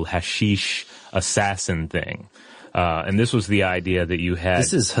whole hashish assassin thing. And this was the idea that you had.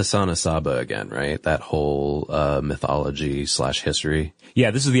 This is Hassan Asaba again, right? That whole mythology / history.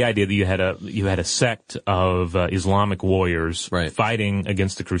 Yeah, this is the idea that you had a sect of Islamic warriors fighting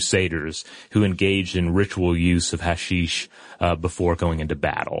against the Crusaders who engaged in ritual use of hashish before going into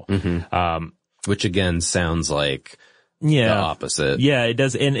battle. Mm-hmm. Which again sounds like the opposite. Yeah, it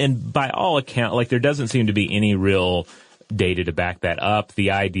does. And by all accounts, like there doesn't seem to be any real data to back that up.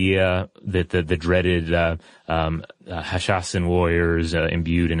 The idea that the dreaded Hashassin warriors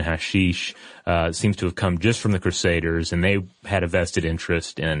imbued in hashish seems to have come just from the Crusaders, and they had a vested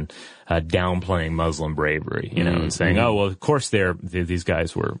interest in downplaying Muslim bravery, and saying, "Oh, well, of course these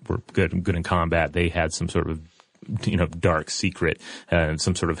guys were good in combat. They had some sort of dark secret,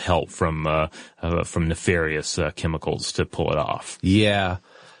 some sort of help from nefarious chemicals to pull it off." Yeah.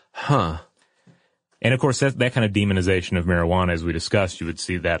 Huh. And of course, that kind of demonization of marijuana, as we discussed, you would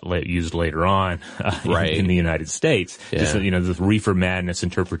see that used later on in the United States. Yeah. Just this reefer madness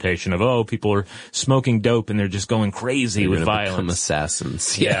interpretation of, people are smoking dope and they're just going crazy with violence. Become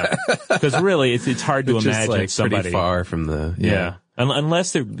assassins. Yeah, because really, it's hard to imagine somebody pretty far from the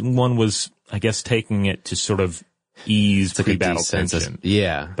unless one was, I guess, taking it to sort of ease pre-battle tension.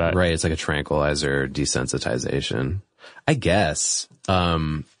 Yeah, but, right. It's like a tranquilizer, desensitization. I guess.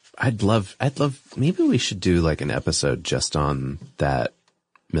 I'd love, maybe we should do like an episode just on that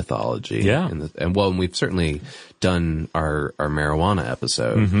mythology. Yeah. And we've certainly done our marijuana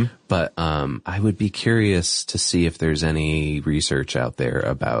episode, but, I would be curious to see if there's any research out there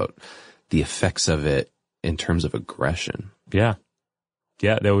about the effects of it in terms of aggression. Yeah.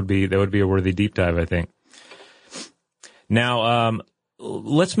 Yeah. That would be a worthy deep dive, I think. Now,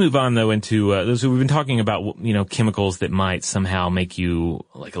 let's move on though into we've been talking about chemicals that might somehow make you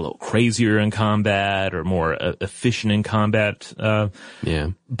like a little crazier in combat or more efficient in combat.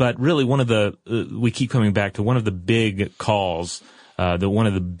 But really, we keep coming back to one of the big calls, one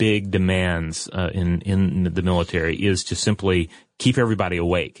of the big demands in the military is to simply keep everybody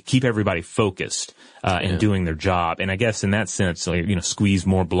awake, keep everybody focused, and doing their job. And I guess in that sense, squeeze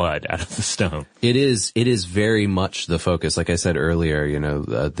more blood out of the stone. It is very much the focus. Like I said earlier,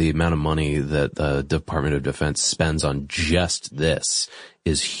 the amount of money that the Department of Defense spends on just this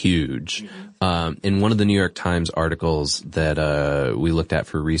is huge. In one of the New York Times articles that we looked at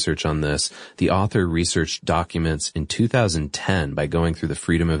for research on this, the author researched documents in 2010 by going through the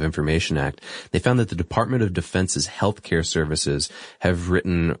Freedom of Information Act. They found that the Department of Defense's healthcare services have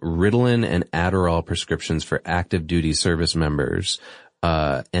written Ritalin and Adderall prescriptions for active duty service members,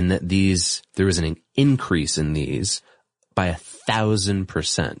 and that there was an increase in these by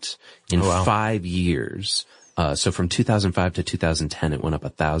 1,000% in 5 years. So from 2005 to 2010, it went up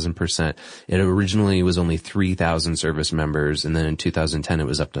 1,000%. It originally was only 3,000 service members, and then in 2010, it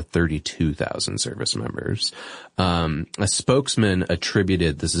was up to 32,000 service members. A spokesman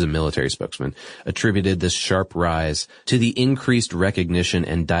this is a military spokesman, attributed this sharp rise to the increased recognition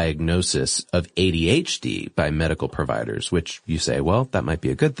and diagnosis of ADHD by medical providers, which you say, well, that might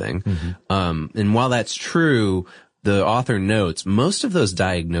be a good thing. And while that's true, the author notes most of those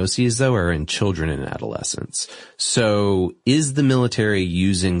diagnoses, though, are in children and adolescents. So is the military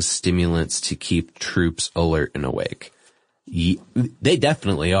using stimulants to keep troops alert and awake? They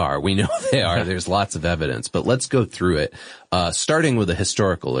definitely are. We know they are. There's lots of evidence. But let's go through it, starting with a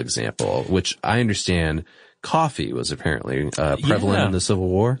historical example, which I understand coffee was apparently prevalent in the Civil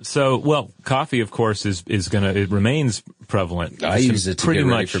War. So, coffee, of course, it remains prevalent. I use it to get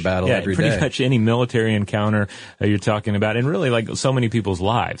ready for battle every day. Pretty much any military encounter you're talking about, and really like so many people's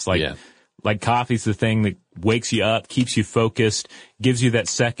lives. Like coffee's the thing that wakes you up, keeps you focused, gives you that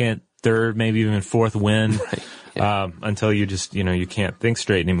second, third, maybe even fourth wind, until you just, you can't think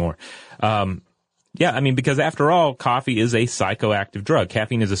straight anymore. Because after all, coffee is a psychoactive drug.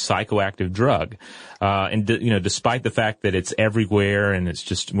 Caffeine is a psychoactive drug. Despite the fact that it's everywhere and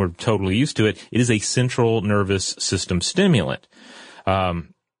we're totally used to it, it is a central nervous system stimulant.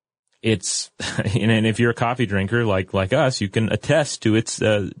 it's, and if you're a coffee drinker like us, you can attest to its,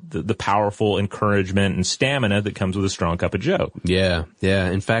 the powerful encouragement and stamina that comes with a strong cup of joe. Yeah. Yeah.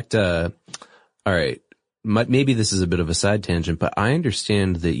 In fact, all right. Maybe this is a bit of a side tangent, but I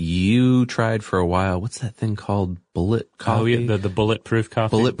understand that you tried for a while. What's that thing called? Bullet coffee? Oh, yeah, the bulletproof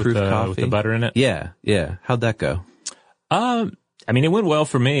coffee. Bulletproof coffee. With the butter in it? Yeah, yeah. How'd that go? I mean, it went well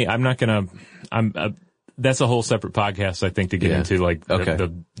for me. That's a whole separate podcast, I think, to get into, like,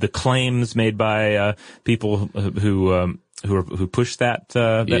 the claims made by, people who push that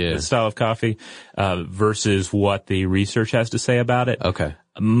style of coffee, versus what the research has to say about it. Okay.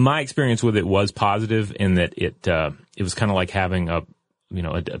 My experience with it was positive in that it was kind of like having a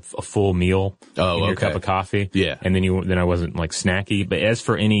full meal in your cup of coffee. Yeah. And then I wasn't like snacky. But as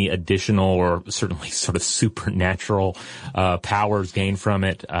for any additional or certainly sort of supernatural, powers gained from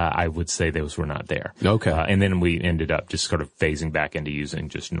it, I would say those were not there. Okay. And then we ended up just sort of phasing back into using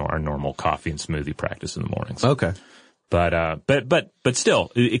just our normal coffee and smoothie practice in the mornings. Okay. But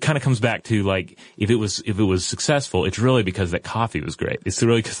still, it kind of comes back to, like, if it was successful, it's really because that coffee was great. It's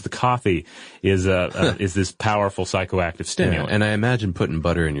really because the coffee is this powerful psychoactive stimulant. Yeah, and I imagine putting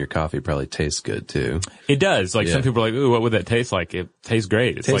butter in your coffee probably tastes good too. It does. Like, some people are like, ooh, what would that taste like? It tastes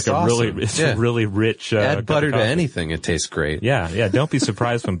great. It's tastes like awesome. a really rich, add butter to anything. It tastes great. Yeah. Don't be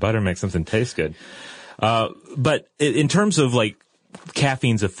surprised when butter makes something taste good. But in terms of, like,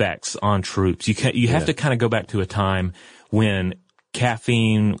 caffeine's effects on troops, you have to kind of go back to a time when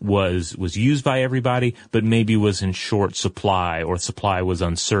caffeine was used by everybody, but maybe was in short supply, or supply was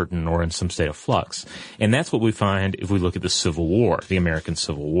uncertain or in some state of flux. And that's what we find if we look at the Civil War, the American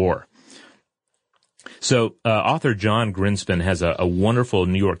Civil War. So, author John Grinspan has a wonderful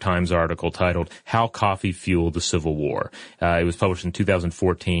New York Times article titled "How Coffee Fueled the Civil War." It was published in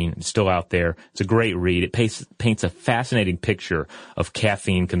 2014. It's still out there. It's a great read. It paints a fascinating picture of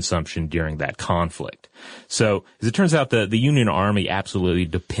caffeine consumption during that conflict. So, as it turns out, the Union Army absolutely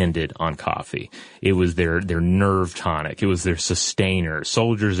depended on coffee. It was their nerve tonic. It was their sustainer.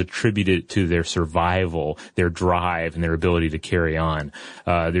 Soldiers attributed it to their survival, their drive, and their ability to carry on.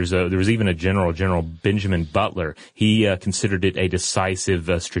 There was even a General Benjamin Butler. He considered it a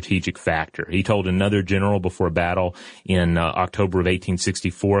decisive strategic factor. He told another general before battle in October of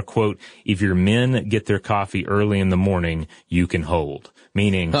 1864, quote, "If your men get their coffee early in the morning, you can hold."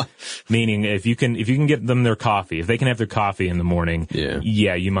 Meaning if you can get them their coffee, if they can have their coffee in the morning,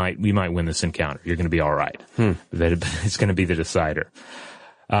 we might win this encounter. You're going to be all right. It's going to be the decider.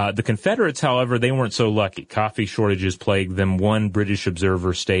 The Confederates, however, they weren't so lucky. Coffee shortages plagued them. One British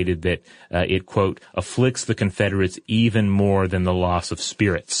observer stated that it, quote, afflicts the Confederates even more than the loss of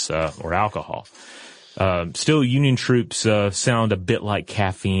spirits or alcohol. Still, Union troops sound a bit like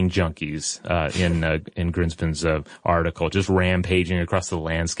caffeine junkies in Grinspan's article, just rampaging across the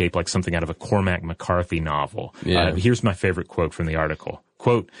landscape like something out of a Cormac McCarthy novel. Here's my favorite quote from the article.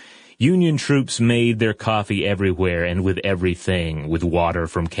 Quote, "Union troops made their coffee everywhere and with everything, with water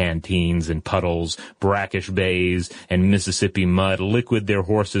from canteens and puddles, brackish bays, and Mississippi mud, liquid their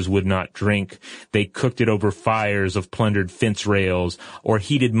horses would not drink. They cooked it over fires of plundered fence rails, or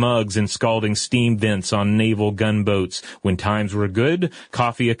heated mugs in scalding steam vents on naval gunboats. When times were good,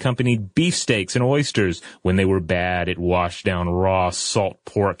 coffee accompanied beefsteaks and oysters. When they were bad, it washed down raw salt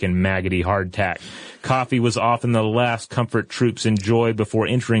pork and maggoty hardtack. Coffee was often the last comfort troops enjoyed before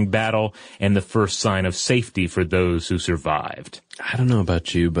entering battle and the first sign of safety for those who survived." I don't know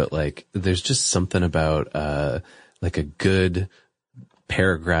about you, but like, there's just something about, like a good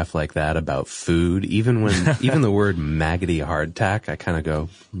paragraph like that about food. Even the word maggoty hardtack, I kind of go,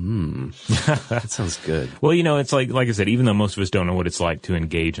 that sounds good. Well, it's like I said, even though most of us don't know what it's like to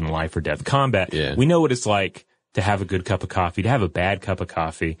engage in life or death combat, we know what it's like to have a good cup of coffee, to have a bad cup of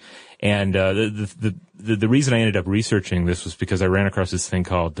coffee. And the reason I ended up researching this was because I ran across this thing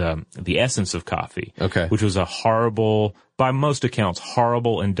called the essence of coffee, which was a horrible, by most accounts,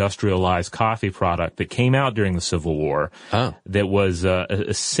 horrible industrialized coffee product that came out during the Civil War that was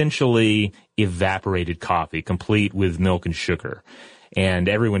essentially evaporated coffee, complete with milk and sugar. And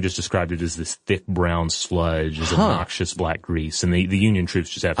everyone just described it as this thick brown sludge, as obnoxious black grease. And the Union troops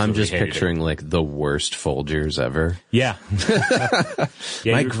just absolutely I'm just hated picturing it. like the worst Folgers ever. Yeah.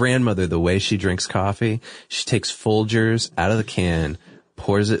 My grandmother, the way she drinks coffee, she takes Folgers out of the can,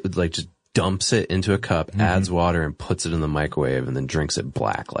 pours it, like just dumps it into a cup, adds water, and puts it in the microwave, and then drinks it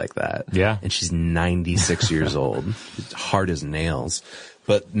black like that. Yeah. And she's 96 years old. Hard as nails.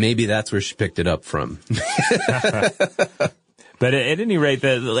 But maybe that's where she picked it up from. But at any rate,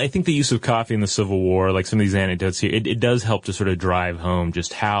 I think the use of coffee in the Civil War, like some of these anecdotes here, it does help to sort of drive home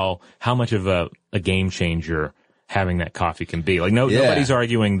just how much of a game changer having that coffee can be. Like nobody's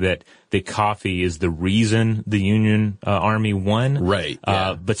arguing that the coffee is the reason the Union Army won. Right.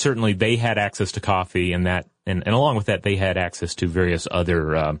 Yeah. But certainly they had access to coffee, and along with that, they had access to various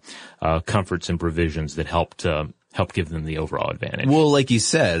other comforts and provisions that helped give them the overall advantage. Well, like you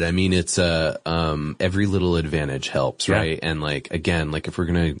said, I mean, it's every little advantage helps, right? And like, again, like if we're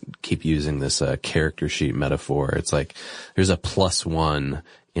going to keep using this character sheet metaphor, it's like there's a +1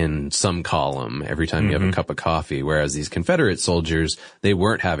 in some column every time you have a cup of coffee, whereas these Confederate soldiers, they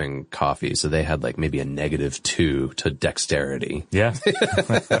weren't having coffee, so they had like maybe a -2 to dexterity. Yeah.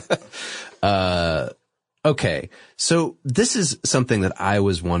 Okay, so this is something that I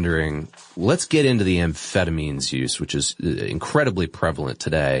was wondering. Let's get into the amphetamines use, which is incredibly prevalent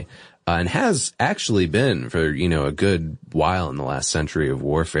today, and has actually been for, a good while in the last century of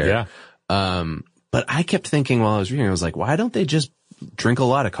warfare. Yeah. But I kept thinking while I was reading, I was like, why don't they just drink a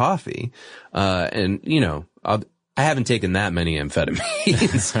lot of coffee? And, I haven't taken that many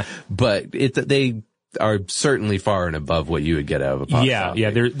amethamphetamines, but they are certainly far and above what you would get out of a pot of coffee.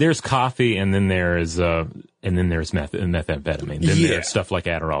 Yeah. There's coffee, and then there's methamphetamine. Then there's stuff like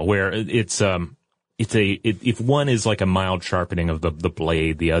Adderall, where if one is like a mild sharpening of the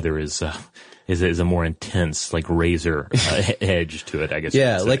blade, the other is a more intense, like razor edge to it, I guess.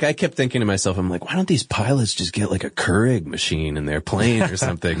 Yeah, like I kept thinking to myself, I'm like, why don't these pilots just get like a Keurig machine in their plane or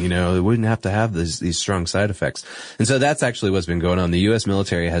something? They wouldn't have to have these strong side effects. And so that's actually what's been going on. The U.S.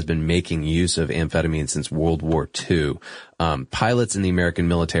 military has been making use of amphetamines since World War II. Pilots in the American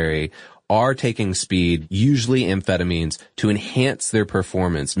military are taking speed, usually amphetamines, to enhance their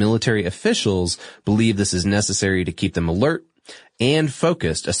performance. Military officials believe this is necessary to keep them alert and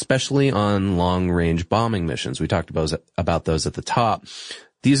focused, especially on long-range bombing missions. We talked about those at the top.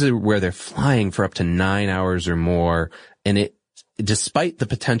 These are where they're flying for up to 9 hours or more, and despite the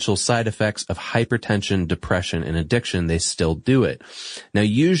potential side effects of hypertension, depression, and addiction, they still do it. Now,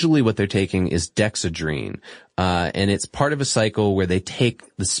 usually what they're taking is dexedrine, and it's part of a cycle where they take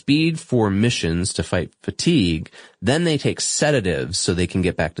the speed for missions to fight fatigue, then they take sedatives so they can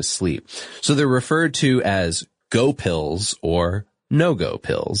get back to sleep. So they're referred to as go pills or no-go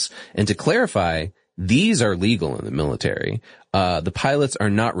pills. And to clarify, these are legal in the military. The pilots are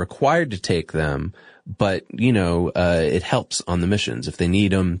not required to take them, but, it helps on the missions. If they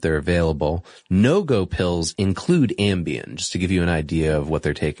need them, they're available. No-go pills include Ambien, just to give you an idea of what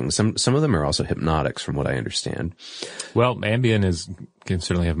they're taking. Some of them are also hypnotics, from what I understand. Well, Ambien can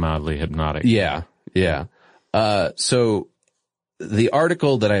certainly have mildly hypnotic. Yeah. So the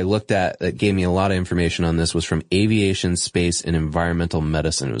article that I looked at that gave me a lot of information on this was from Aviation, Space, and Environmental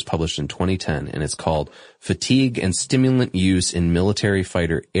Medicine. It was published in 2010, and it's called Fatigue and Stimulant Use in Military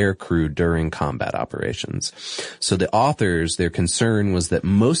Fighter Aircrew During Combat Operations. So the authors, their concern was that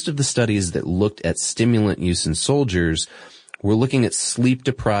most of the studies that looked at stimulant use in soldiers were looking at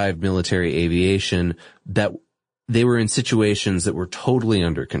sleep-deprived military aviation, that they were in situations that were totally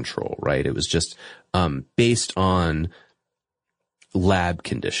under control, right? It was just based on lab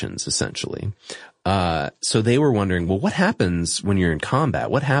conditions, essentially. So they were wondering, well, what happens when you're in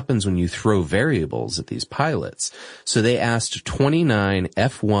combat? What happens when you throw variables at these pilots? So they asked 29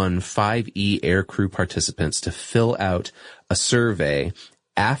 F-1-5E aircrew participants to fill out a survey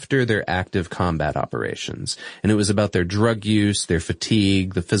after their active combat operations. And it was about their drug use, their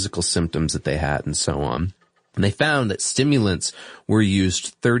fatigue, the physical symptoms that they had, and so on. And they found that stimulants were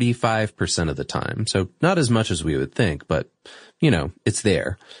used 35% of the time. So not as much as we would think, but it's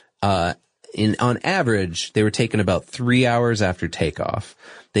there. On average, they were taken about 3 hours after takeoff.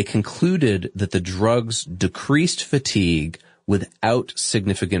 They concluded that the drugs decreased fatigue without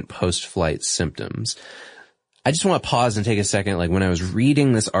significant post-flight symptoms. I just want to pause and take a second. Like, when I was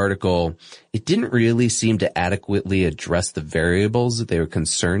reading this article, it didn't really seem to adequately address the variables that they were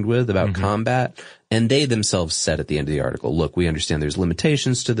concerned with about combat. And they themselves said at the end of the article, look, we understand there's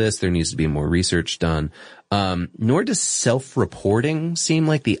limitations to this. There needs to be more research done. Nor does self-reporting seem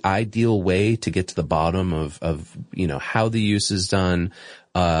like the ideal way to get to the bottom of how the use is done,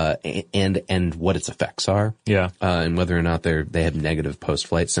 and what its effects are. Yeah. And whether or not they have negative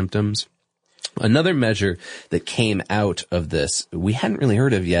post-flight symptoms. Another measure that came out of this, we hadn't really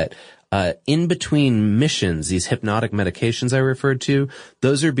heard of yet, in between missions, these hypnotic medications I referred to,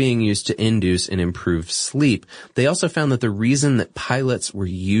 those are being used to induce and improve sleep. They also found that the reason that pilots were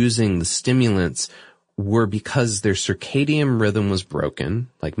using the stimulants were because their circadian rhythm was broken,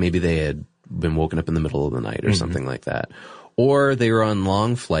 like maybe they had been woken up in the middle of the night or something like that, or they were on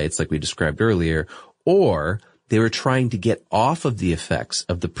long flights like we described earlier, or they were trying to get off of the effects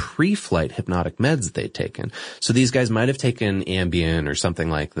of the pre-flight hypnotic meds that they'd taken. So these guys might have taken Ambien or something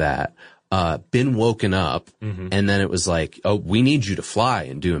like that, been woken up, and then it was like, oh, we need you to fly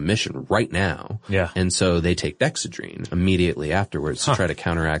and do a mission right now. Yeah. And so they take Dexedrine immediately afterwards to try to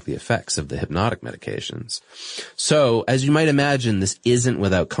counteract the effects of the hypnotic medications. So, as you might imagine, this isn't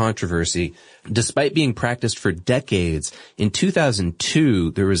without controversy. Despite being practiced for decades, in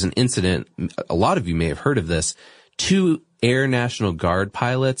 2002, there was an incident, a lot of you may have heard of this, 2 Air National Guard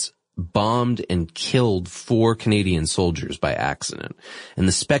pilots bombed and killed 4 Canadian soldiers by accident. And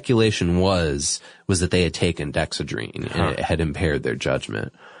the speculation was that they had taken Dexedrine and it had impaired their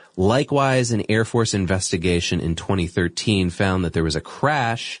judgment. Likewise, an Air Force investigation in 2013 found that there was a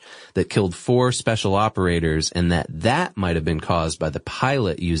crash that killed 4 special operators and that might have been caused by the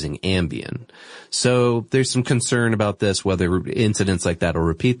pilot using Ambien. So there's some concern about this, whether incidents like that will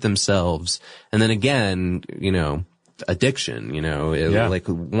repeat themselves. And then again, addiction, like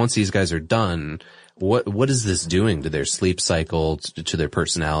once these guys are done, what is this doing to their sleep cycle, to their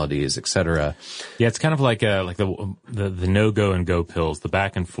personalities, etc.? Yeah, it's kind of like the no-go and go pills, the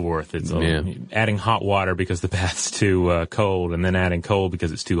back and forth. It's adding hot water because the bath's too cold, and then adding cold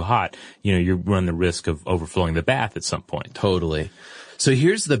because it's too hot. You run the risk of overflowing the bath at some point. Totally. So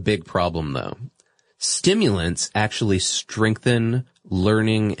here's the big problem, though. Stimulants actually strengthen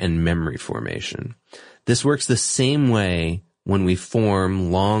learning and memory formation. This works the same way when we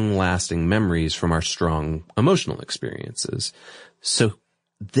form long-lasting memories from our strong emotional experiences. So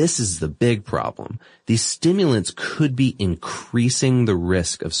this is the big problem. These stimulants could be increasing the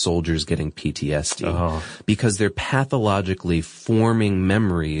risk of soldiers getting PTSD because they're pathologically forming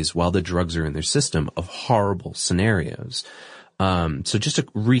memories while the drugs are in their system of horrible scenarios. So just to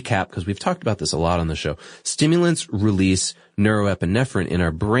recap, because we've talked about this a lot on the show, stimulants release neuroepinephrine in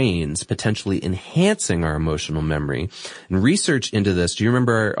our brains, potentially enhancing our emotional memory. And research into this, do you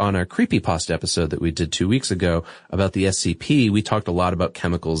remember on our Creepypasta episode that we did 2 weeks ago about the SCP, we talked a lot about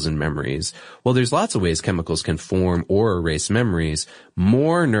chemicals and memories. Well, there's lots of ways chemicals can form or erase memories.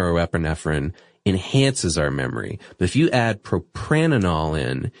 More neuroepinephrine enhances our memory. But if you add propranolol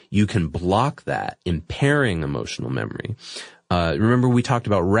in, you can block that, impairing emotional memory. Remember we talked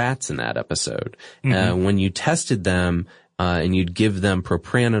about rats in that episode. When you tested them, and you'd give them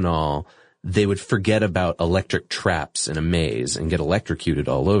propranolol, they would forget about electric traps in a maze and get electrocuted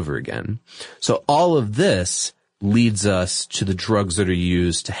all over again. So all of this leads us to the drugs that are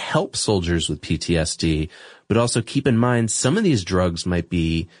used to help soldiers with PTSD, but also keep in mind some of these drugs might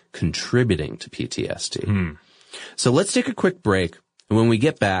be contributing to PTSD. So let's take a quick break, and when we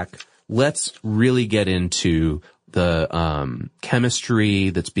get back, let's really get into the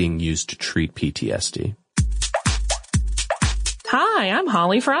chemistry that's being used to treat PTSD. Hi, I'm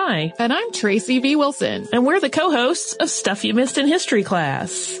Holly Fry. And I'm Tracy V. Wilson. And we're the co-hosts of Stuff You Missed in History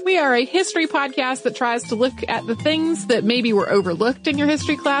Class. We are a history podcast that tries to look at the things that maybe were overlooked in your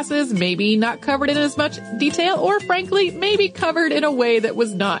history classes, maybe not covered in as much detail, or frankly, maybe covered in a way that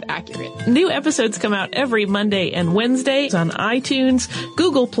was not accurate. New episodes come out every Monday and Wednesday on iTunes,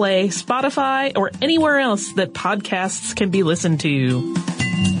 Google Play, Spotify, or anywhere else that podcasts can be listened to.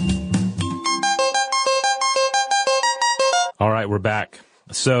 All right, we're back.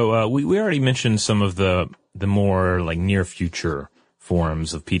 So we already mentioned some of the more like near future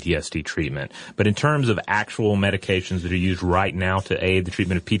forms of PTSD treatment. But in terms of actual medications that are used right now to aid the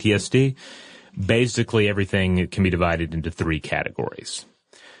treatment of PTSD, basically everything can be divided into 3 categories.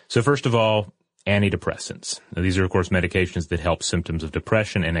 So first of all, antidepressants. Now, these are, of course, medications that help symptoms of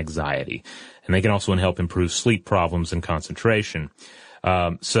depression and anxiety. And they can also help improve sleep problems and concentration.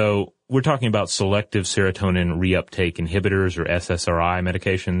 So we're talking about selective serotonin reuptake inhibitors, or SSRI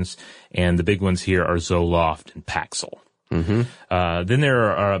medications, and the big ones here are Zoloft and Paxil. Then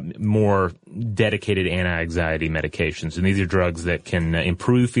there are more dedicated anti-anxiety medications, and these are drugs that can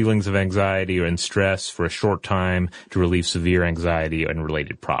improve feelings of anxiety and stress for a short time to relieve severe anxiety and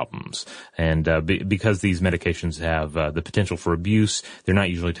related problems. And because these medications have the potential for abuse, they're not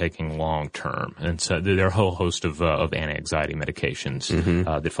usually taken long term. And so there are a whole host of anti-anxiety medications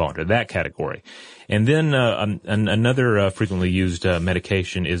that fall into that category. And then another frequently used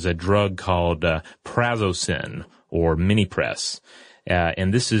medication is a drug called prazosin, or Minipress.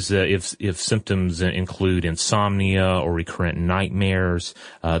 And this is if symptoms include insomnia or recurrent nightmares,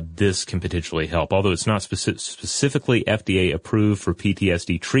 this can potentially help. Although it's not specifically FDA approved for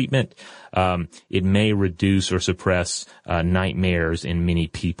PTSD treatment, it may reduce or suppress nightmares in many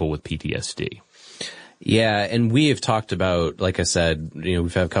people with PTSD. Yeah, and we have talked about, like I said,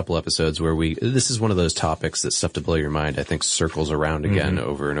 we've had a couple episodes where this is one of those topics that Stuff to Blow Your Mind, I think, circles around again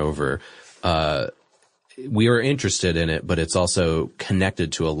over and over. We are interested in it, but it's also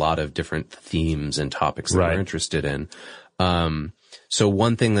connected to a lot of different themes and topics that we're interested in. So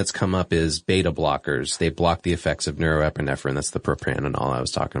one thing that's come up is beta blockers. They block the effects of neuroepinephrine. That's the propranolol I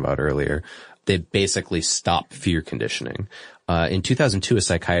was talking about earlier. They basically stop fear conditioning. In 2002, a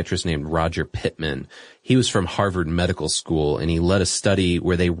psychiatrist named Roger Pittman, he was from Harvard Medical School, and he led a study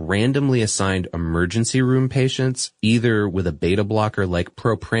where they randomly assigned emergency room patients either with a beta blocker like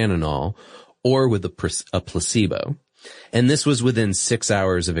propranolol or with a placebo. And this was within 6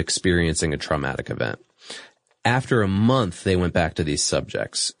 hours of experiencing a traumatic event. After a month, they went back to these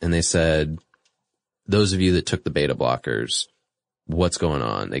subjects and they said, those of you that took the beta blockers, what's going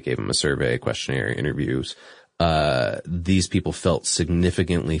on? They gave them a survey, questionnaire, interviews. These people felt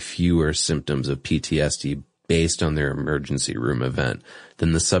significantly fewer symptoms of PTSD based on their emergency room event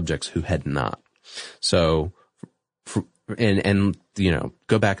than the subjects who had not. So, and you know,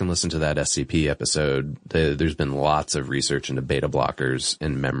 go back and listen to that SCP episode. There's been lots of research into beta blockers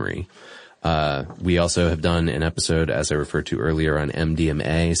and memory. We also have done an episode, as I referred to earlier, on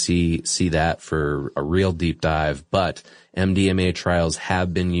MDMA. See that for a real deep dive. But MDMA trials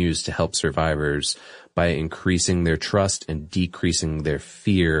have been used to help survivors by increasing their trust and decreasing their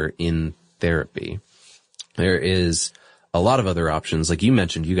fear in therapy. There is a lot of other options. Like you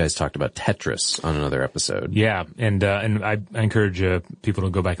mentioned, you guys talked about Tetris on another episode. Yeah, and I encourage people to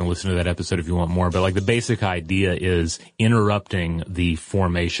go back and listen to that episode if you want more. But like the basic idea is interrupting the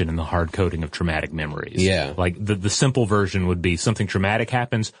formation and the hard coding of traumatic memories. Yeah. Like the simple version would be something traumatic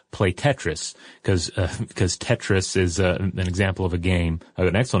happens, play Tetris, because Tetris is an example of a game,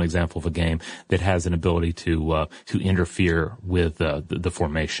 an excellent example of a game that has an ability to interfere with the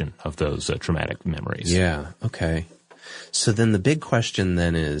formation of those traumatic memories. Yeah. Okay. So then the big question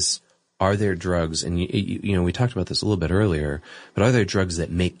then is, are there drugs, and you know, we talked about this a little bit earlier, but are there drugs that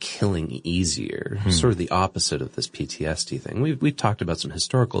make killing easier? Sort of the opposite of this PTSD thing. We've talked about some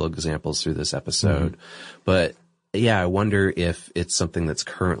historical examples through this episode, but yeah, I wonder if it's something that's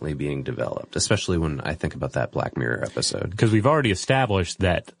currently being developed, especially when I think about that Black Mirror episode. Because we've already established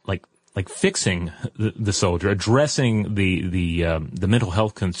that, like fixing the soldier, addressing the mental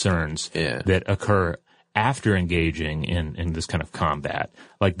health concerns that occur after engaging in this kind of combat,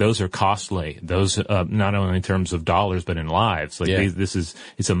 like those are costly. Those, not only in terms of dollars, but in lives. Like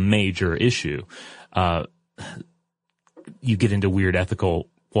it's a major issue. You get into weird ethical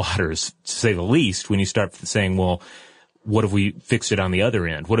waters, to say the least, when you start saying, well, what if we fixed it on the other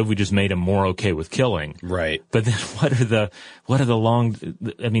end? What if we just made them more okay with killing? Right. But then what are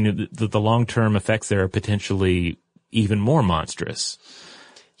the long-term effects there are potentially even more monstrous?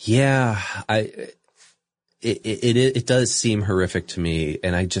 Yeah, It does seem horrific to me,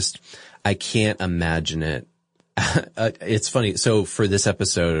 and I can't imagine it. It's funny. So for this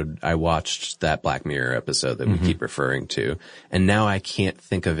episode, I watched that Black Mirror episode that we keep referring to, and now I can't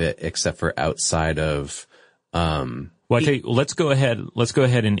think of it except for outside of, well, I tell you, let's go ahead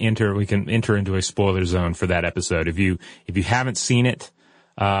and we can enter into a spoiler zone for that episode. If you haven't seen it,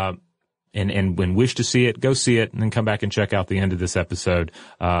 and when wish to see it, go see it, and then come back and check out the end of this episode.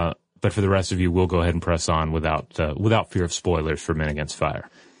 But for the rest of you, we'll go ahead and press on without fear of spoilers for Men Against Fire.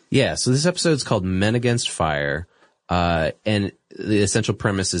 Yeah, so this episode's called Men Against Fire, and the essential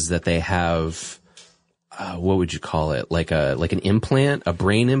premise is that they have, what would you call it? Like an implant, a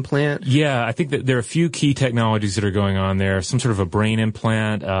brain implant? Yeah, I think that there are a few key technologies that are going on there. Some sort of a brain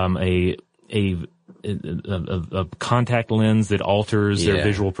implant, a contact lens that alters their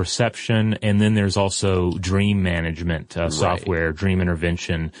visual perception, and then there's also dream management software, dream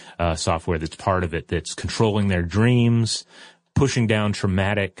intervention software that's part of it, that's controlling their dreams, pushing down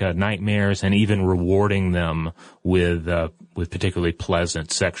traumatic nightmares, and even rewarding them with particularly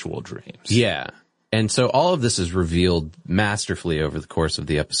pleasant sexual dreams. Yeah. And so all of this is revealed masterfully over the course of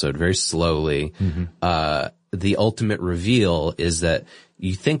the episode, very slowly. The ultimate reveal is that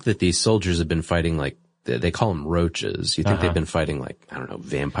you think that these soldiers have been fighting, like, they call them roaches. You think they've been fighting, like, I don't know,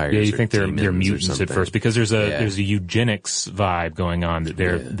 vampires. Yeah, you think they're mutants at first, because there's a eugenics vibe going on,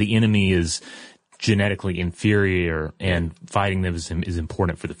 that the enemy is genetically inferior, and fighting them is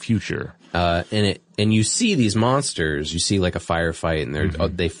important for the future. And you see these monsters, you see like a firefight,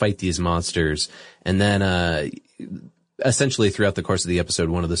 and they fight these monsters, and then essentially throughout the course of the episode,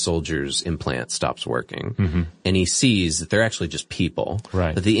 one of the soldiers' implant stops working, and he sees that they're actually just people.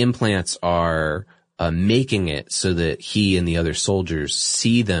 Right. That the implants are making it so that he and the other soldiers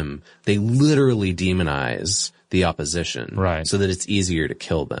see them. They literally demonize the opposition, right? So that it's easier to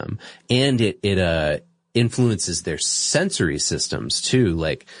kill them, and it influences their sensory systems too,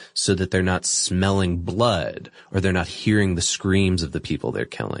 like so that they're not smelling blood or they're not hearing the screams of the people they're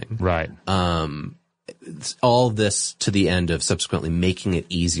killing, right? all this to the end of subsequently making it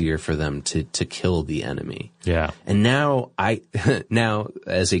easier for them to kill the enemy. Yeah. And now now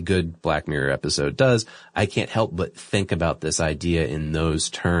as a good Black Mirror episode does, I can't help but think about this idea in those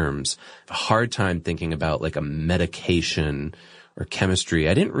terms. I have a hard time thinking about like a medication or chemistry.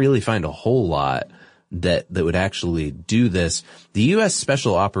 I didn't really find a whole lot that would actually do this. The U.S.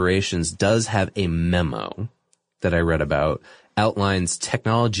 Special Operations does have a memo that I read about, outlines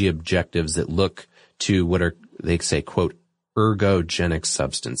technology objectives that look to what are, they say, quote, ergogenic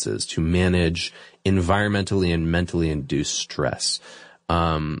substances to manage environmentally and mentally induced stress.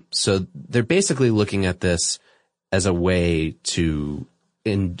 So they're basically looking at this as a way to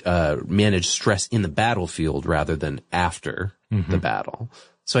manage stress in the battlefield rather than after the battle.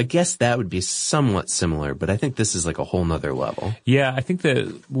 So I guess that would be somewhat similar, but I think this is like a whole nother level. Yeah, I think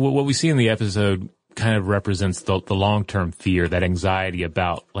that what we see in the episode kind of represents the long-term fear, that anxiety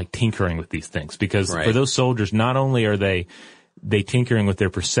about like tinkering with these things. Because for those soldiers, not only are they tinkering with their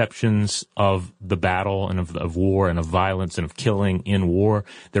perceptions of the battle and of war and of violence and of killing in war,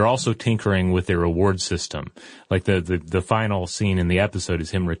 they're also tinkering with their reward system. Like the final scene in the episode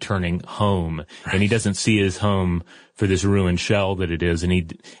is him returning home, and he doesn't see his home for this ruined shell that it is, and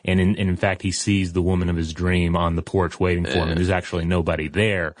in fact he sees the woman of his dream on the porch waiting for him, and there's actually nobody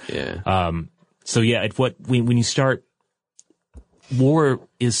there. Yeah. So yeah, when you start, war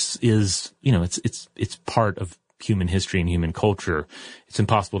is, you know, it's part of human history and human culture. It's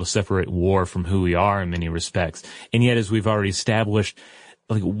impossible to separate war from who we are in many respects. And yet, as we've already established,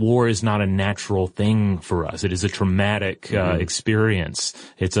 like, war is not a natural thing for us. It is a traumatic, experience.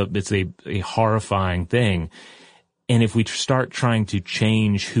 It's a horrifying thing. And if we start trying to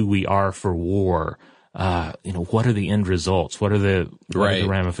change who we are for war, you know, what are the end results? What are the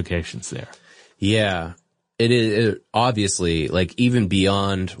ramifications there? Yeah, it is obviously, like, even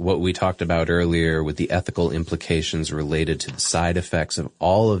beyond what we talked about earlier with the ethical implications related to the side effects of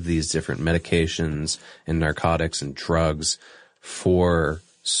all of these different medications and narcotics and drugs for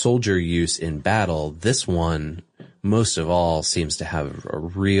soldier use in battle. This one, most of all, seems to have a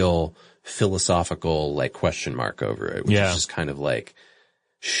real philosophical, like, question mark over it, which is just kind of like,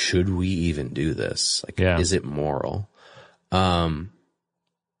 should we even do this? Like, is it moral?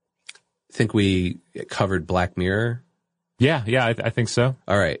 Think we covered Black Mirror? Yeah, I think so.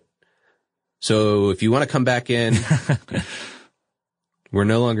 All right. So if you want to come back in, we're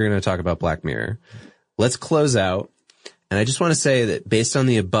no longer going to talk about Black Mirror. Let's close out. And I just want to say that based on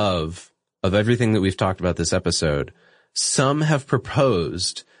the above of everything that we've talked about this episode, some have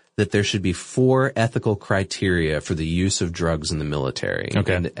proposed that there should be 4 ethical criteria for the use of drugs in the military.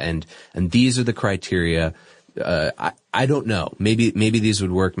 Okay. And these are the criteria. I don't know. Maybe these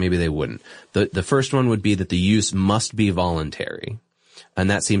would work. Maybe they wouldn't. The first one would be that the use must be voluntary. And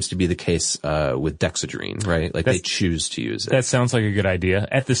that seems to be the case, with Dexedrine, right? Like, they choose to use it. That sounds like a good idea.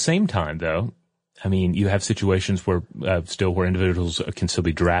 At the same time, though, I mean, you have situations where individuals can still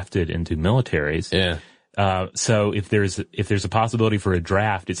be drafted into militaries. Yeah. So if there's a possibility for a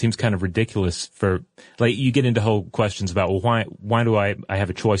draft, it seems kind of ridiculous like, you get into whole questions about, well, why do I have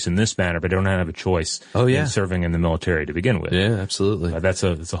a choice in this matter, but I don't have a choice in serving in the military to begin with? Yeah, absolutely. That's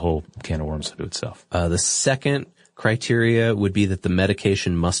a whole can of worms to itself. The second criteria would be that the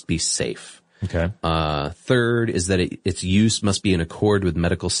medication must be safe. Okay. Third is that its use must be in accord with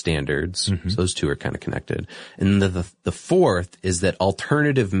medical standards. So those two are kind of connected. And the fourth is that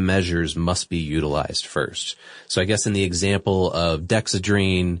alternative measures must be utilized first. So I guess in the example of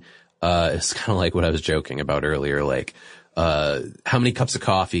Dexedrine, it's kind of like what I was joking about earlier, like, how many cups of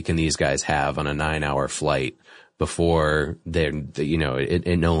coffee can these guys have on a 9-hour flight before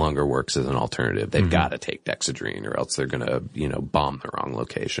it no longer works as an alternative? They've got to take Dexedrine or else they're going to, bomb the wrong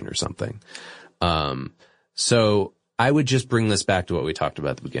location or something. So I would just bring this back to what we talked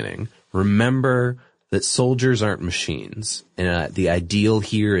about at the beginning. Remember that soldiers aren't machines. And the ideal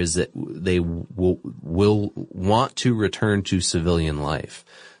here is that they will want to return to civilian life.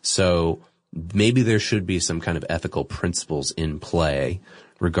 So maybe there should be some kind of ethical principles in play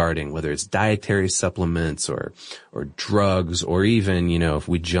regarding whether it's dietary supplements or drugs, or even, if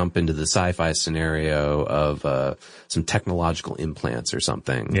we jump into the sci-fi scenario of some technological implants or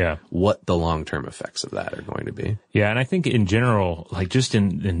something, what the long-term effects of that are going to be. Yeah, and I think in general, like, just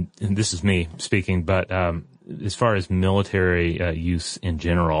in this is me speaking, but as far as military use in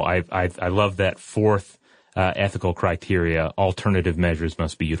general, I love that fourth ethical criteria: alternative measures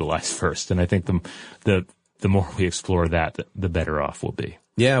must be utilized first. And I think the more we explore that, the better off we'll be.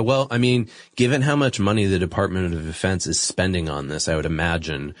 Yeah, well, I mean, given how much money the Department of Defense is spending on this, I would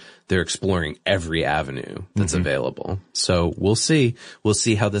imagine they're exploring every avenue that's available. So we'll see. We'll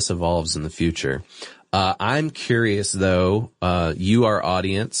see how this evolves in the future. I'm curious though, you, our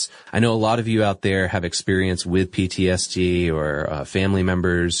audience, I know a lot of you out there have experience with PTSD or family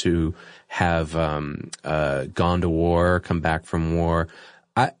members who have gone to war, come back from war.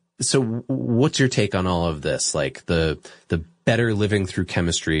 So what's your take on all of this? Like the better living through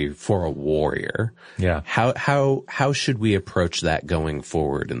chemistry for a warrior. Yeah. How should we approach that going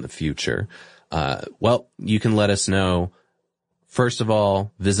forward in the future? Well, you can let us know. First of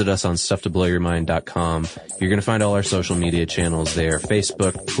all, visit us on stufftoblowyourmind.com. You're going to find all our social media channels there: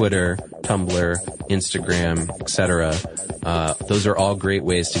 Facebook, Twitter, Tumblr, Instagram, etc. Those are all great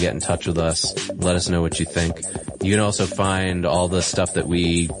ways to get in touch with us. Let us know what you think. You can also find all the stuff that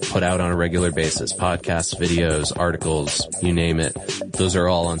we put out on a regular basis: podcasts, videos, articles, you name it. Those are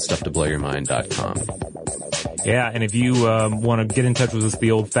all on stufftoblowyourmind.com. Yeah, and if you want to get in touch with us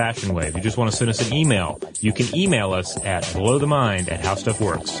the old-fashioned way, if you just want to send us an email, you can email us at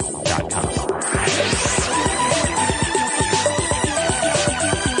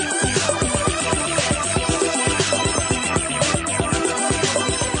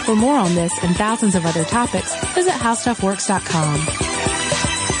For more on this and thousands of other topics, visit howstuffworks.com.